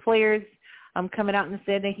and some players coming out and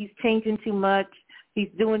saying that he's changing too much, he's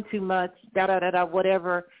doing too much,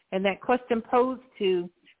 whatever. And that question posed to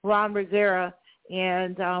Ron Rivera,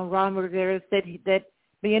 and Ron Rivera said that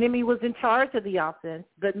Bieniemy was in charge of the offense,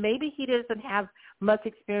 but maybe he doesn't have much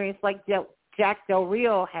experience like Jack Del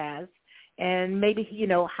Rio has, and maybe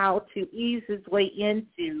how to ease his way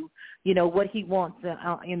into what he wants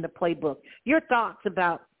in the playbook. Your thoughts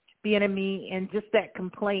about Bieniemy and just that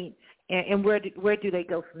complaint, and where do they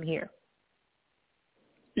go from here?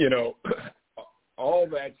 All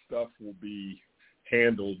that stuff will be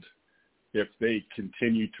handled if they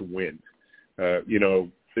continue to win.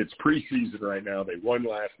 It's preseason right now. They won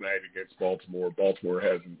last night against Baltimore. Baltimore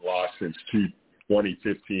hasn't lost since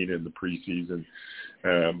 2015 in the preseason.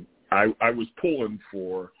 I was pulling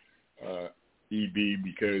for EB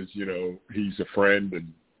because, he's a friend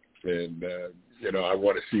and I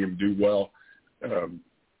want to see him do well.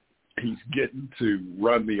 He's getting to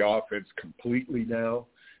run the offense completely now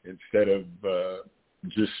instead of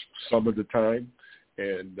just some of the time.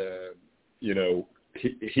 And,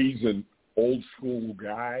 he's an old school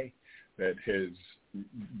guy that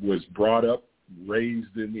was brought up,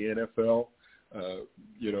 raised in the NFL,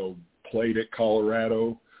 played at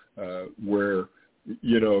Colorado, where,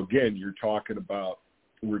 again,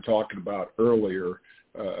 we're talking about earlier,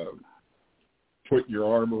 putting your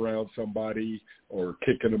arm around somebody or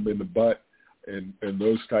kicking them in the butt and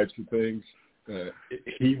those types of things.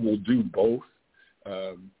 He will do both.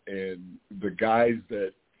 And the guys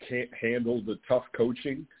that can't handle the tough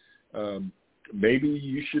coaching, maybe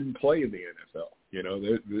you shouldn't play in the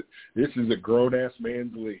NFL. This is a grown-ass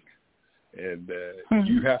man's league. And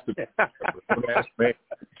you have to be a grown-ass man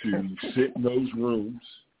to sit in those rooms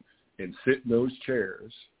and sit in those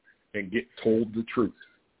chairs and get told the truth.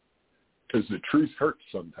 Because the truth hurts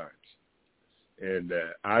sometimes. And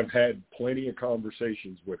I've had plenty of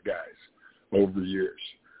conversations with guys over the years.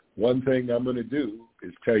 One thing I'm going to do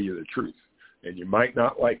is tell you the truth. And you might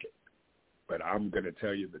not like it. but I'm going to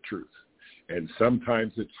tell you the truth. And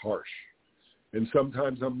sometimes it's harsh, and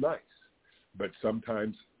sometimes I'm nice, but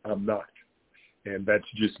sometimes I'm not. And that's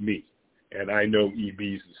just me. And I know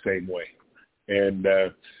EB's the same way. And,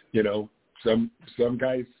 some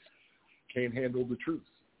guys can't handle the truth,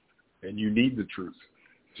 and you need the truth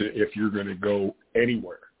if you're going to go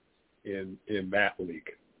anywhere in that league.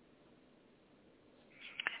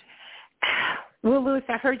 Well, Louis,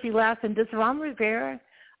 I heard you laugh. And does Ron Rivera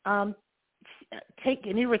take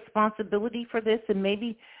any responsibility for this and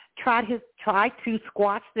maybe try to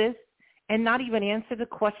squash this and not even answer the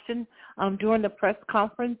question during the press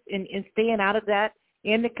conference and staying out of that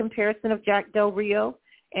and the comparison of Jack Del Rio?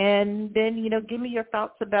 And then, give me your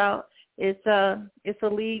thoughts about it's a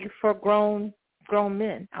league for grown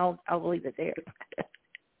men. I'll leave it there.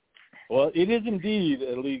 Well, it is indeed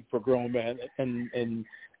a league for grown men, and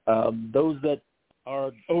those that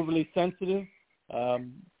are overly sensitive,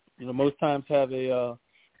 most times have a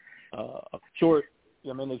short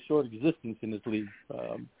existence in this league,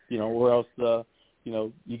 or else,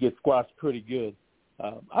 you get squashed pretty good.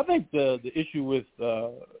 I think the issue with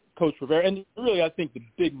Coach Rivera, and really I think the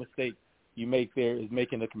big mistake you make there is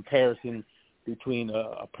making a comparison between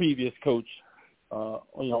a previous coach,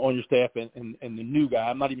 on your staff and the new guy.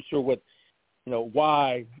 I'm not even sure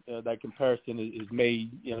why that comparison is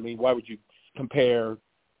made. Why would you compare,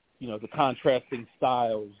 the contrasting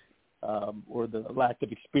styles or the lack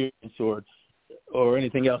of experience or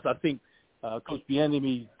anything else? I think Coach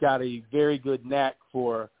Bieniemy got a very good knack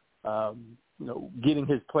for, getting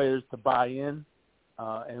his players to buy in.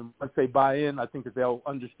 And once they buy in, I think that they'll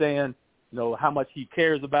understand, how much he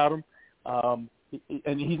cares about them.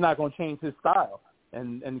 And he's not going to change his style.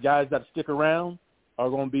 And guys that stick around are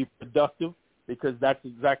going to be productive because that's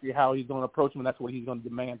exactly how he's going to approach them, and that's what he's going to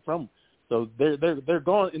demand from them. So they're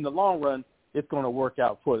going, in the long run, it's going to work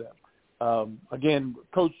out for them. Again,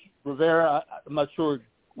 Coach Rivera, I'm not sure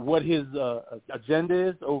what his agenda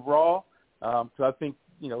is overall. So I think,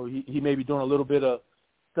 he may be doing a little bit of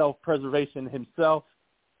self-preservation himself.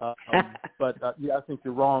 But I think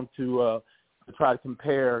you're wrong to try to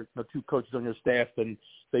compare the two coaches on your staff and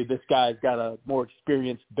say this guy's got a more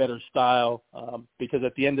experienced, better style. Because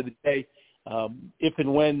at the end of the day, if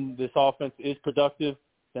and when this offense is productive,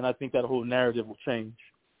 then I think that whole narrative will change.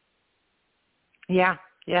 Yeah.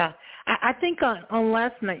 I think on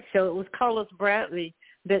last night's show, it was Carlos Bradley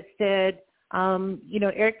that said,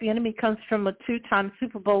 Eric Bieniemy comes from a 2-time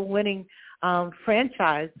Super Bowl winning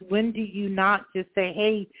franchise. When do you not just say,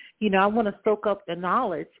 hey, I want to soak up the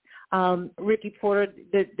knowledge? Ricky Porter,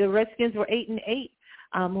 the Redskins were 8-8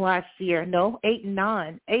 last year. No,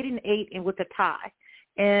 8-9, 8-8, and with a tie.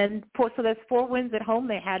 And so that's 4 wins at home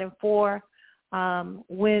they had and 4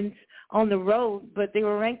 wins on the road, but they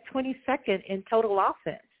were ranked 22nd in total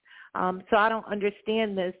offense. So I don't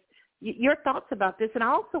understand this. Your thoughts about this, and I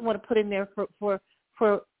also want to put in there for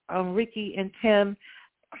Ricky and Tim,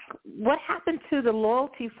 what happened to the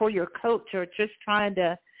loyalty for your coach, or just trying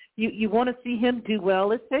to you want to see him do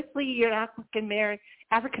well, especially your African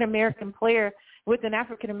American player with an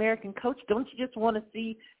African American coach? Don't you just want to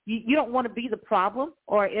see you don't want to be the problem,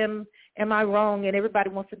 or am I wrong? And everybody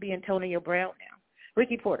wants to be Antonio Brown now.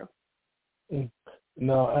 Ricky Porter.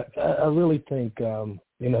 No, I really think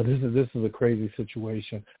this is a crazy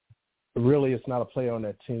situation. Really, it's not a player on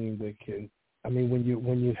that team that can. I mean, when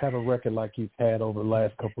you have a record like you've had over the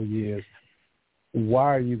last couple of years,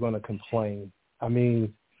 why are you going to complain? I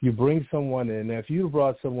mean, you bring someone in. Now, if you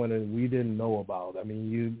brought someone in we didn't know about, I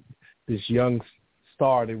mean, this young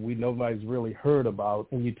star that nobody's really heard about,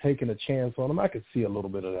 and you're taking a chance on him, I could see a little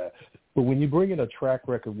bit of that. But when you bring in a track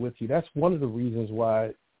record with you, that's one of the reasons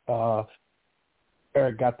why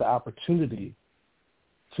Eric got the opportunity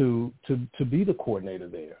to be the coordinator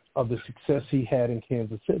there, of the success he had in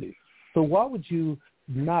Kansas City. So why would you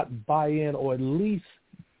not buy in, or at least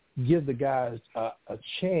give the guys a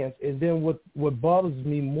chance? And then what bothers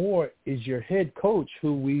me more is your head coach,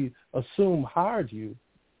 who we assume hired you,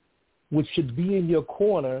 which should be in your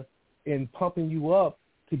corner and pumping you up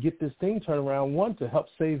to get this thing turned around, one, to help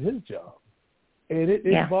save his job. And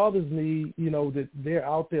it bothers me, that they're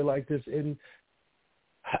out there like this. And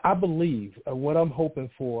I believe what I'm hoping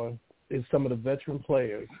for is some of the veteran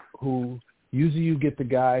players who usually you get the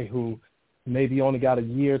guy who maybe only got a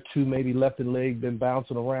year or two, maybe left the leg, been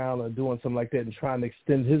bouncing around or doing something like that and trying to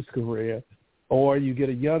extend his career. Or you get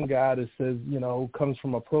a young guy that says, comes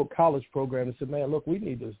from a college program and said, man, look, we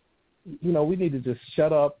need to just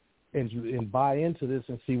shut up and buy into this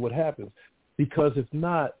and see what happens. Because if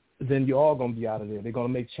not, then you're all going to be out of there. They're going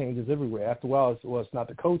to make changes everywhere. After a while, it's not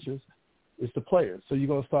the coaches, it's the players. So you're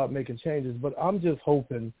going to start making changes. But I'm just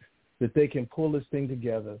hoping that they can pull this thing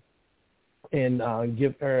together and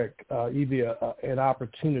give Eric Ebia an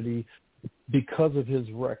opportunity because of his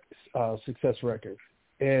success record.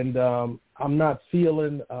 And I'm not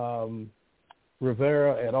feeling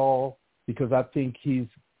Rivera at all, because I think he's,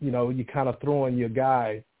 you kind of throwing your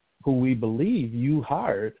guy who we believe you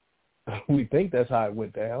hired. We think that's how it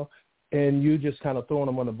went down. And you just kind of throwing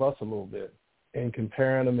him on the bus a little bit and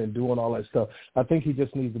comparing him and doing all that stuff. I think he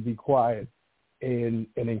just needs to be quiet and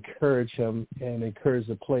encourage him and encourage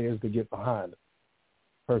the players to get behind him,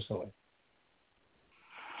 personally.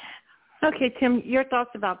 Okay, Tim, your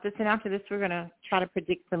thoughts about this, and after this we're going to try to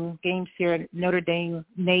predict some games here at Notre Dame,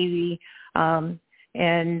 Navy,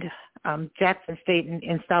 and Jackson State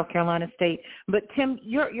and South Carolina State. But, Tim,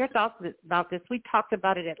 your thoughts about this. We talked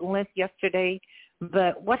about it at length yesterday,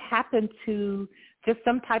 but what happened to just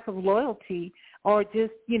some type of loyalty or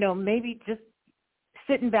just, maybe just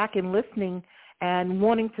sitting back and listening and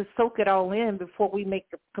wanting to soak it all in before we make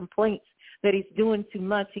the complaints that he's doing too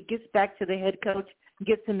much? He gets back to the head coach,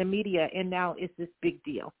 gets in the media, and now it's this big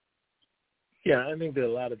deal. Yeah, I think there are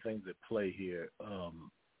a lot of things at play here.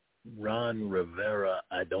 Ron Rivera,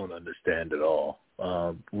 I don't understand at all.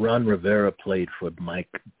 Ron Rivera played for Mike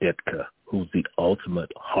Ditka, who's the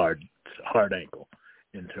ultimate hard ankle.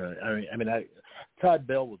 Todd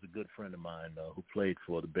Bell was a good friend of mine who played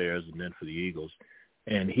for the Bears and then for the Eagles,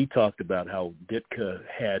 and he talked about how Ditka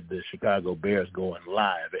had the Chicago Bears going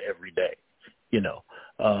live every day,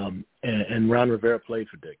 and Ron Rivera played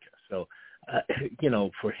for Ditka. So,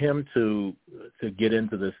 for him to get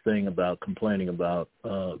into this thing about complaining about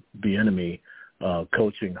Bieniemy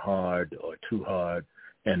coaching hard or too hard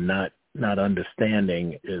and not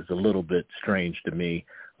understanding is a little bit strange to me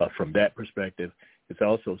from that perspective. It's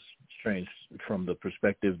also strange from the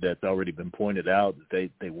perspective that's already been pointed out that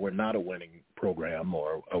they were not a winning program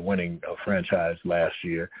or a winning franchise last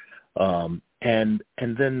year. And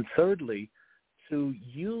then thirdly, to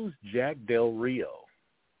use Jack Del Rio,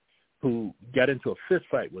 who got into a fist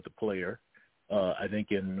fight with a player, I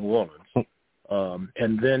think in New Orleans,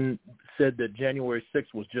 and then said that January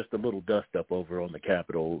 6th was just a little dust up over on the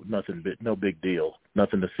Capitol, no big deal,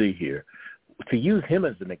 nothing to see here. To use him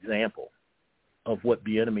as an example of what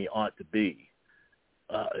Bieniemy ought to be,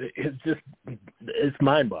 it's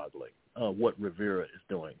mind-boggling what Rivera is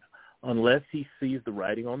doing. Unless he sees the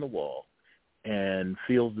writing on the wall and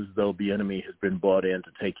feels as though Bieniemy has been brought in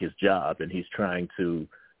to take his job and he's trying to,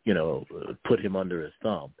 put him under his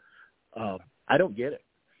thumb. I don't get it.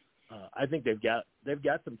 I think they've got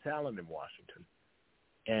some talent in Washington,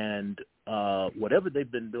 and whatever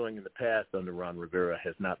they've been doing in the past under Ron Rivera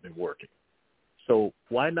has not been working. So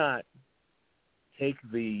why not take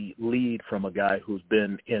the lead from a guy who's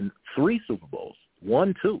been in 3 Super Bowls,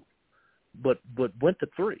 1, 2, but went to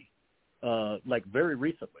 3, like very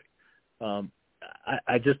recently.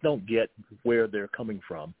 I just don't get where they're coming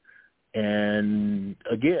from. And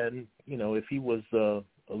again, if he was a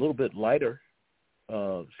little bit lighter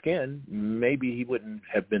skin, maybe he wouldn't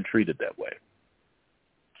have been treated that way.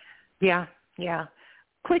 Yeah.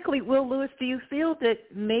 Quickly, Will Lewis, do you feel that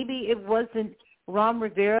maybe it wasn't Ron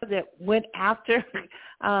Rivera that went after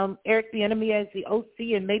Eric Bieniemy as the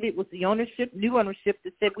OC, and maybe it was the new ownership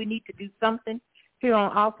that said we need to do something here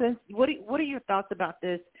on offense? What are your thoughts about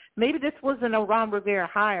this? Maybe this wasn't a Ron Rivera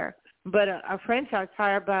hire, but a franchise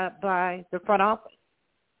hire by the front office.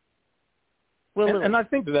 And I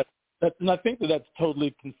think that's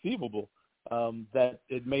totally conceivable. That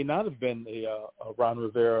it may not have been a Ron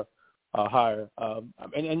Rivera hire,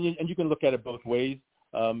 and you can look at it both ways,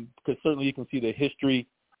 because certainly you can see the history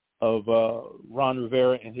of Ron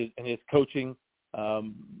Rivera and his coaching.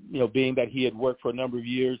 Being that he had worked for a number of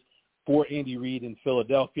years for Andy Reid in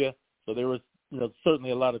Philadelphia, so there was certainly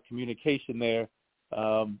a lot of communication there.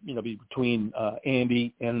 Between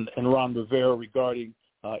Andy and Ron Rivera regarding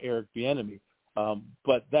Eric Bieniemy.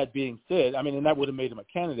 But that being said, and that would have made him a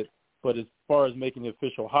candidate. But as far as making the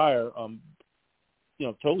official hire,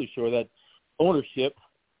 totally sure that ownership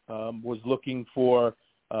was looking for,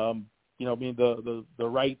 the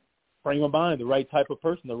right frame of mind, the right type of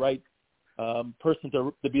person, the right person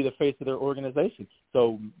to be the face of their organization.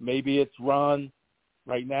 So maybe it's Ron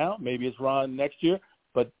right now, maybe it's Ron next year,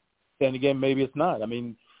 but then again, maybe it's not.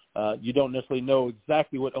 You don't necessarily know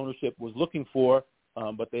exactly what ownership was looking for,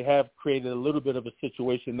 but they have created a little bit of a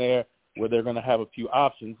situation there where they're going to have a few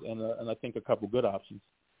options, and I think a couple good options.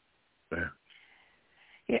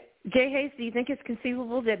 Yeah. Jay Hayes, do you think it's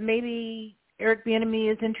conceivable that maybe Eric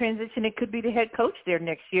Bieniemy is in transition? It could be the head coach there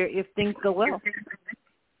next year if things go well.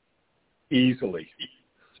 Easily.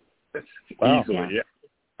 Wow. Easily, yeah.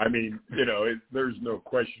 There's no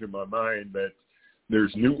question in my mind that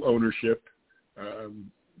there's new ownership.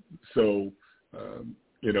 So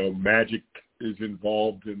Magic is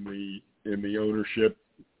involved in the ownership.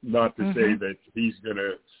 Not to say that he's going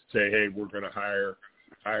to say, hey, we're going to hire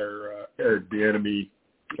Eric Bieniemy.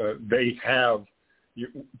 They have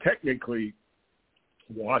technically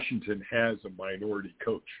Washington has a minority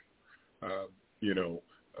coach,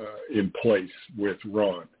 in place with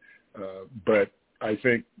Ron. But I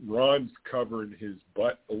think Ron's covering his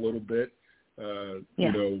butt a little bit,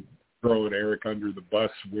 throwing Eric under the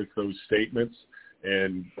bus with those statements.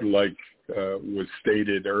 And like was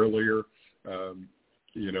stated earlier,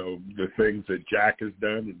 the things that Jack has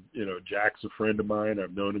done, and, Jack's a friend of mine.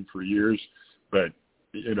 I've known him for years. But,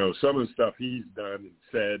 some of the stuff he's done and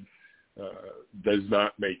said does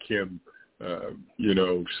not make him,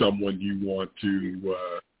 someone you want to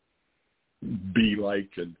be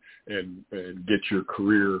like and get your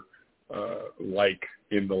career like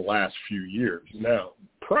in the last few years. Now,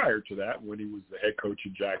 prior to that, when he was the head coach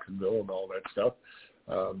of Jacksonville and all that stuff,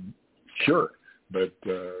 sure. But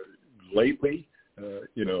lately,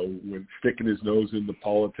 when sticking his nose into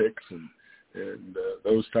politics and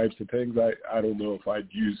those types of things, I don't know if I'd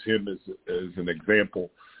use him as an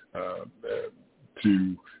example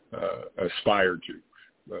to aspire to.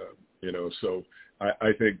 So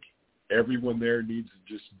I think everyone there needs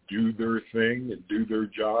to just do their thing and do their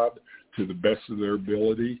job to the best of their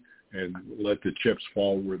ability and let the chips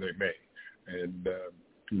fall where they may. And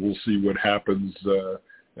we'll see what happens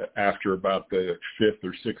after about the fifth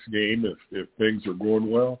or sixth game. If things are going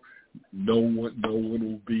well, no one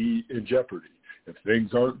will be in jeopardy. If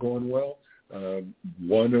things aren't going well,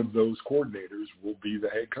 one of those coordinators will be the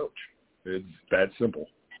head coach. It's that simple.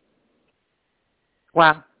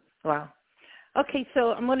 Wow. Okay,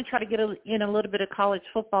 so I'm going to try to get in a little bit of college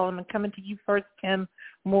football. I'm coming to you first, Tim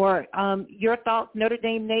Moore. Your thoughts, Notre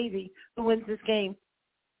Dame, Navy, who wins this game?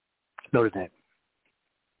 Notre Dame.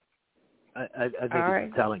 I think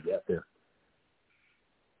it's a talent gap there.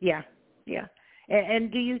 Yeah. And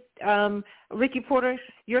do you, Ricky Porter,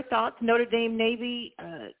 your thoughts, Notre Dame, Navy?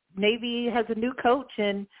 Navy has a new coach,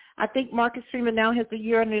 and I think Marcus Freeman now has a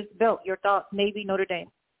year under his belt. Your thoughts, Navy, Notre Dame?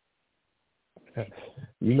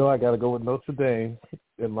 I got to go with Notre Dame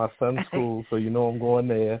in my son's school, so I'm going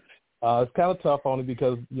there. It's kind of tough only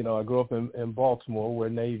because, I grew up in Baltimore where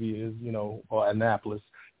Navy is, or Annapolis.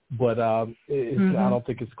 But I don't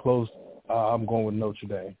think it's close. I'm going with Notre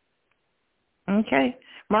Dame. Okay.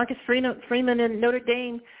 Marcus Freeman and Notre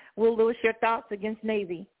Dame. Will Lewis, your thoughts against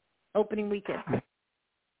Navy opening weekend?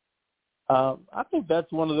 I think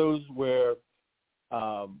that's one of those where,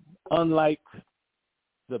 unlike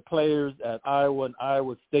the players at Iowa and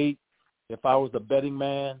Iowa State, if I was a betting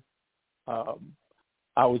man,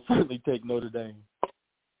 I would certainly take Notre Dame.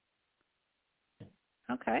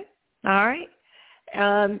 Okay. All right.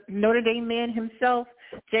 Notre Dame man himself,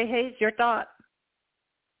 Jay Hayes, your thought?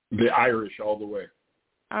 The Irish all the way.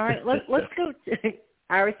 All right. Let's go to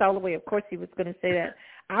Irish all the way. Of course he was going to say that.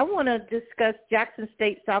 I want to discuss Jackson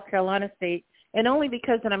State, South Carolina State, and only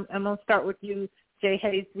because, and I'm going to start with you, Jay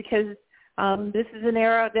Hayes, because this is an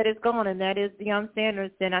era that is gone, and that is Deion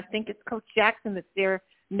Sanders, and I think it's Coach Jackson that's there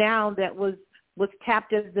now that was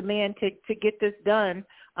tapped as the man to get this done.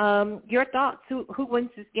 Your thoughts? Who wins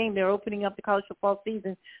this game? They're opening up the college football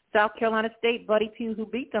season. South Carolina State, Buddy Pugh, who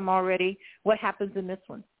beat them already. What happens in this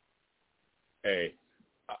one? Hey,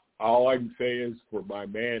 all I can say is for my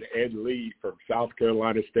man Ed Lee from South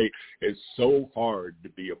Carolina State, it's so hard to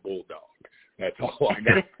be a Bulldog. That's all I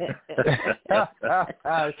got.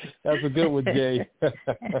 That's a good one, Jay. That's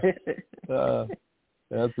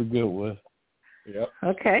a good one. Yep.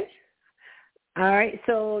 Okay. All right.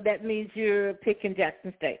 So that means you're picking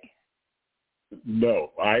Jackson State.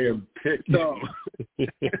 No, I am picking. No.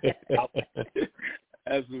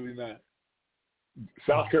 Absolutely not.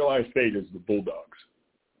 South Carolina State is the Bulldogs.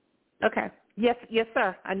 Okay. Yes,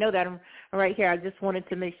 sir. I know that. I'm right here. I just wanted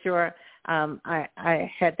to make sure I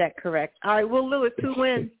had that correct. All right. Will Lewis, who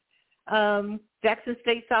wins? Jackson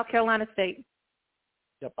State, South Carolina State.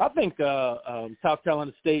 Yep. I think South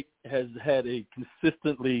Carolina State has had a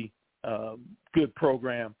consistently good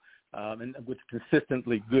program and with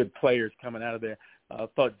consistently good players coming out of there. I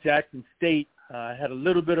thought Jackson State had a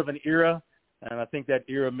little bit of an era, and I think that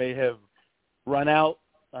era may have run out,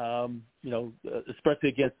 especially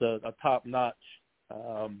against a top-notch.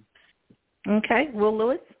 Okay. Will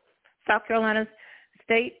Lewis, South Carolina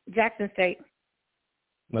State, Jackson State.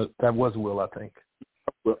 No, that was Will, I think.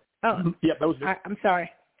 Oh, yeah, that was. I'm sorry,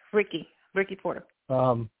 Ricky Porter.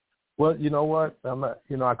 Well, you know what? I'm not,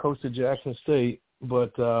 I coached at Jackson State,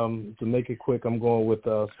 but to make it quick, I'm going with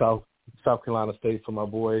South Carolina State for my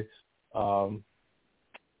boy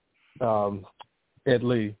Ed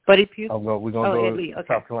Lee. But if you, we're going to go Ed Lee. Okay.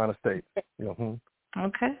 South Carolina State.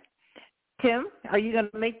 Okay. Tim, are you going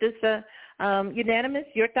to make this unanimous?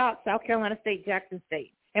 Your thoughts, South Carolina State, Jackson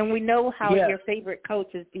State. And we know how your favorite coach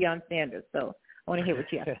is Deion Sanders, so I want to hear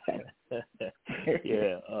what you have to say.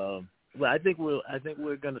 Well, I think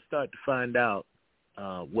we're going to start to find out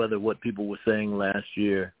whether what people were saying last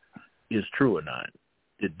year is true or not.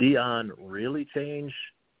 Did Deion really change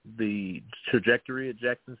the trajectory at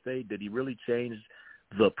Jackson State? Did he really change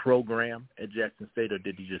the program at Jackson State, or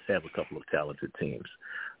did he just have a couple of talented teams?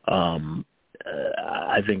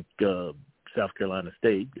 I think South Carolina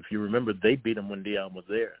State, if you remember, they beat them when Deion was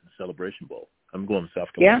there in the Celebration Bowl. I'm going to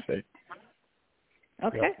South Carolina State.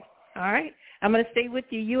 Okay. Yep. All right. I'm going to stay with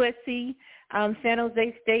you. USC, San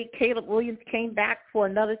Jose State. Caleb Williams came back for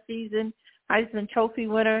another season, Heisman Trophy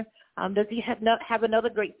winner. Does he have another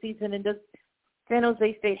great season, and does San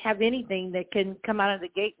Jose State have anything that can come out of the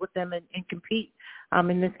gate with them and compete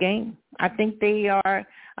in this game? I think they are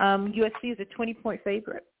USC is a 20-point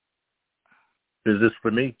favorite. Is this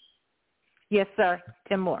for me? Yes, sir.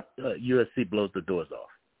 Tim Moore. USC blows the doors off.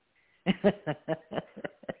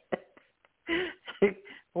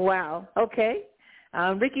 Wow. Okay.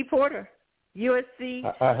 Ricky Porter, USC,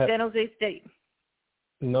 San Jose State.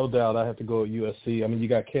 No doubt I have to go with USC. I mean, you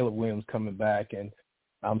got Caleb Williams coming back, and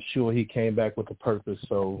I'm sure he came back with a purpose,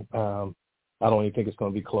 so I don't even think it's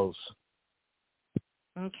going to be close.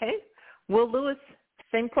 Okay. Will Lewis,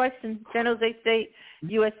 same question, San Jose State,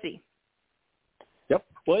 USC. Yep.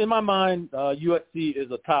 Well, in my mind, USC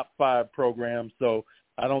is a top 5 program, so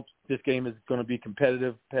I don't think this game is going to be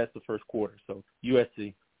competitive past the first quarter. So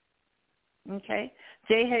USC. Okay.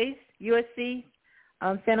 Jay Hayes, USC,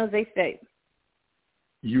 San Jose State.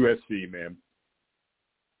 USC, ma'am.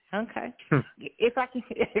 Okay. If I can,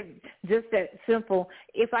 just that simple.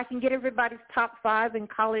 If I can get everybody's top 5 in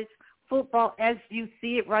college football as you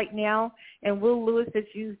see it right now, and Will Lewis, as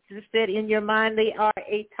you just said in your mind, they are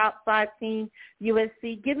a top 5 team,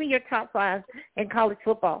 USC. Give me your top 5 in college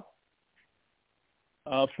football.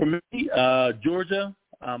 For me, Georgia.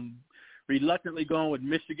 I'm reluctantly going with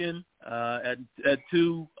Michigan at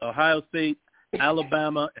 2, Ohio State,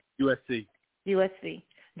 Alabama, and USC. USC.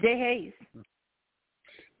 Jay Hayes.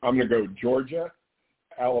 I'm going to go Georgia,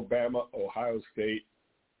 Alabama, Ohio State,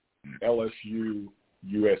 LSU,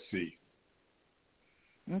 USC.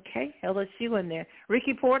 Okay, LSU in there.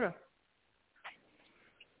 Ricky Porter.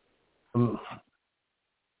 I'm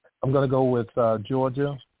going to go with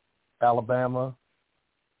Georgia, Alabama,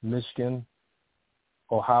 Michigan,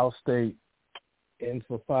 Ohio State, and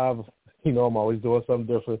for 5, I'm always doing something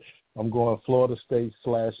different. I'm going Florida State /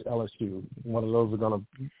 LSU. One of those are going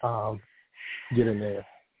to get in there.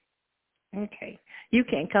 Okay. You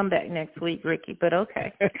can't come back next week, Ricky, but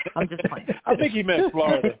okay. I'm just playing. I think he meant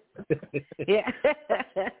Florida. Yeah.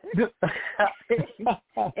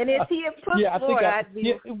 And if he had put Florida, I'd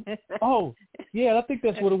be... I think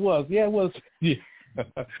that's what it was. Yeah, it was. Yeah.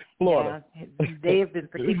 Florida. Yeah, they have been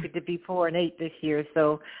predicted to be 4-8 this year,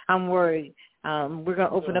 so I'm worried. We're going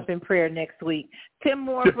to open up in prayer next week. Tim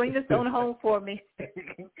Moore, bring this on home for me.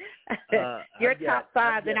 Your top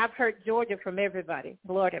 5, and I've heard Georgia from everybody.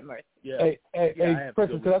 Lord have mercy. Yeah. Hey,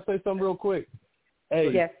 Preston, could I say something real quick?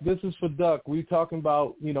 Hey, yes. This is for Duck. We talking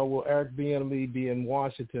about, will Eric Bieniemy be in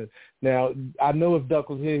Washington? Now, I know if Duck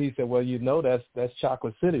was here, he said, well, that's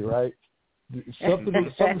Chocolate City, right?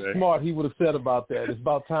 Something smart he would have said about that. It's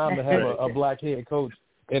about time to have a black head coach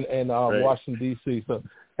in Washington, D.C. So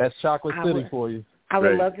that's Chocolate City for you. I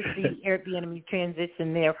would love to see Eric Bieniemy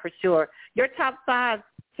transition there for sure. Your top 5,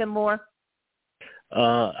 Tim Moore?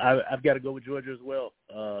 I've got to go with Georgia as well.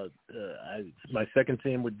 My second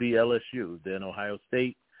team would be LSU, then Ohio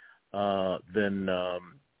State, then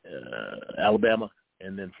Alabama,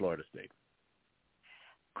 and then Florida State.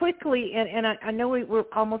 Quickly, and I know we're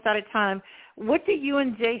almost out of time, what do you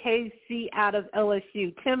and Jay Hayes see out of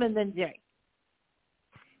LSU? Tim and then Jay.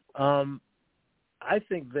 I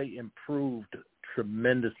think they improved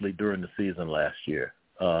tremendously during the season last year.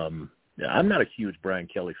 I'm not a huge Brian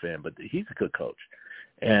Kelly fan, but he's a good coach.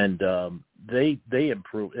 And they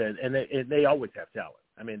improved, and they always have talent.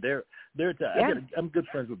 I mean, I'm good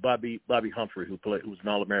friends with Bobby Humphrey, who was an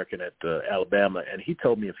All-American at Alabama, and he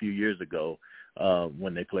told me a few years ago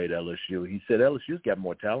when they played LSU, he said LSU's got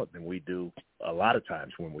more talent than we do a lot of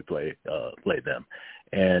times when we play them.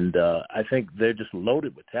 And I think they're just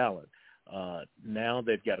loaded with talent. Now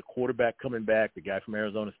they've got a quarterback coming back, the guy from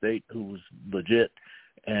Arizona State who's legit,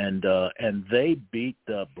 and they beat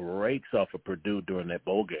the brakes off of Purdue during that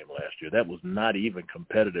bowl game last year. That was not even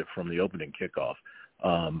competitive from the opening kickoff.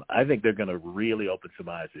 I think they're going to really open some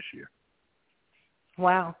eyes this year.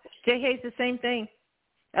 Wow. Jay Hayes, the same thing.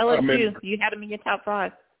 LSU, you had him in your top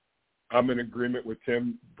 5. I'm in agreement with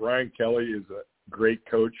Tim. Brian Kelly is a great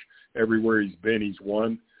coach. Everywhere he's been, he's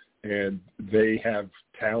won. And they have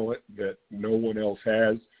talent that no one else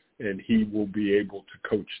has, and he will be able to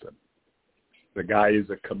coach them. The guy is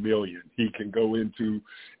a chameleon. He can go into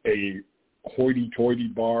a hoity-toity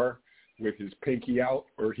bar with his pinky out,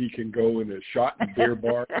 or he can go in a shot and beer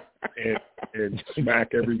bar and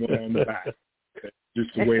smack everyone on the back. That's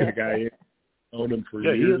just the way the guy is. I've known him for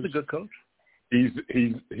years. Yeah, he is a good coach. He's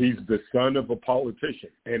the son of a politician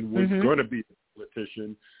and was going to be a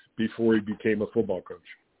politician before he became a football coach.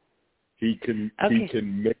 He can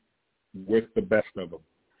mix with the best of them.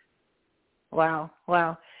 Wow.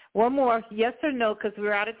 One more, yes or no, because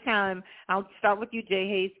we're out of time. I'll start with you, Jay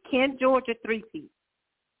Hayes. Can Georgia three-peat?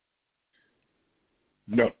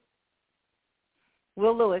 No.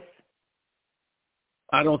 Will Lewis?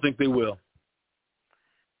 I don't think they will.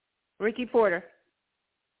 Ricky Porter?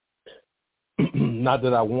 Not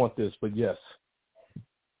that I want this, but yes.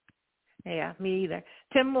 Yeah, me either.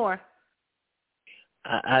 Tim Moore?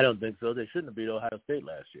 I don't think so. They shouldn't have beat Ohio State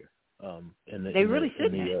last year. In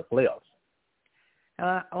the playoffs.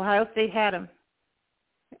 Ohio State had them.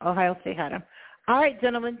 All right,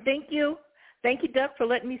 gentlemen. Thank you. Thank you, Doug, for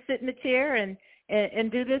letting me sit in the chair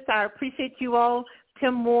and do this. I appreciate you all.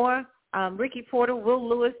 Tim Moore, Ricky Porter, Will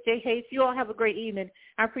Lewis, Jay Hayes. You all have a great evening.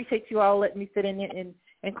 I appreciate you all letting me sit in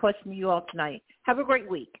and question you all tonight. Have a great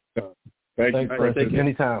week. Thanks, Francis.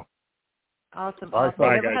 Anytime. Awesome. All right,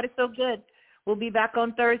 bye, Everybody so good. We'll be back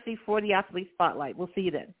on Thursday for the Athlete Spotlight. We'll see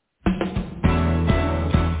you then.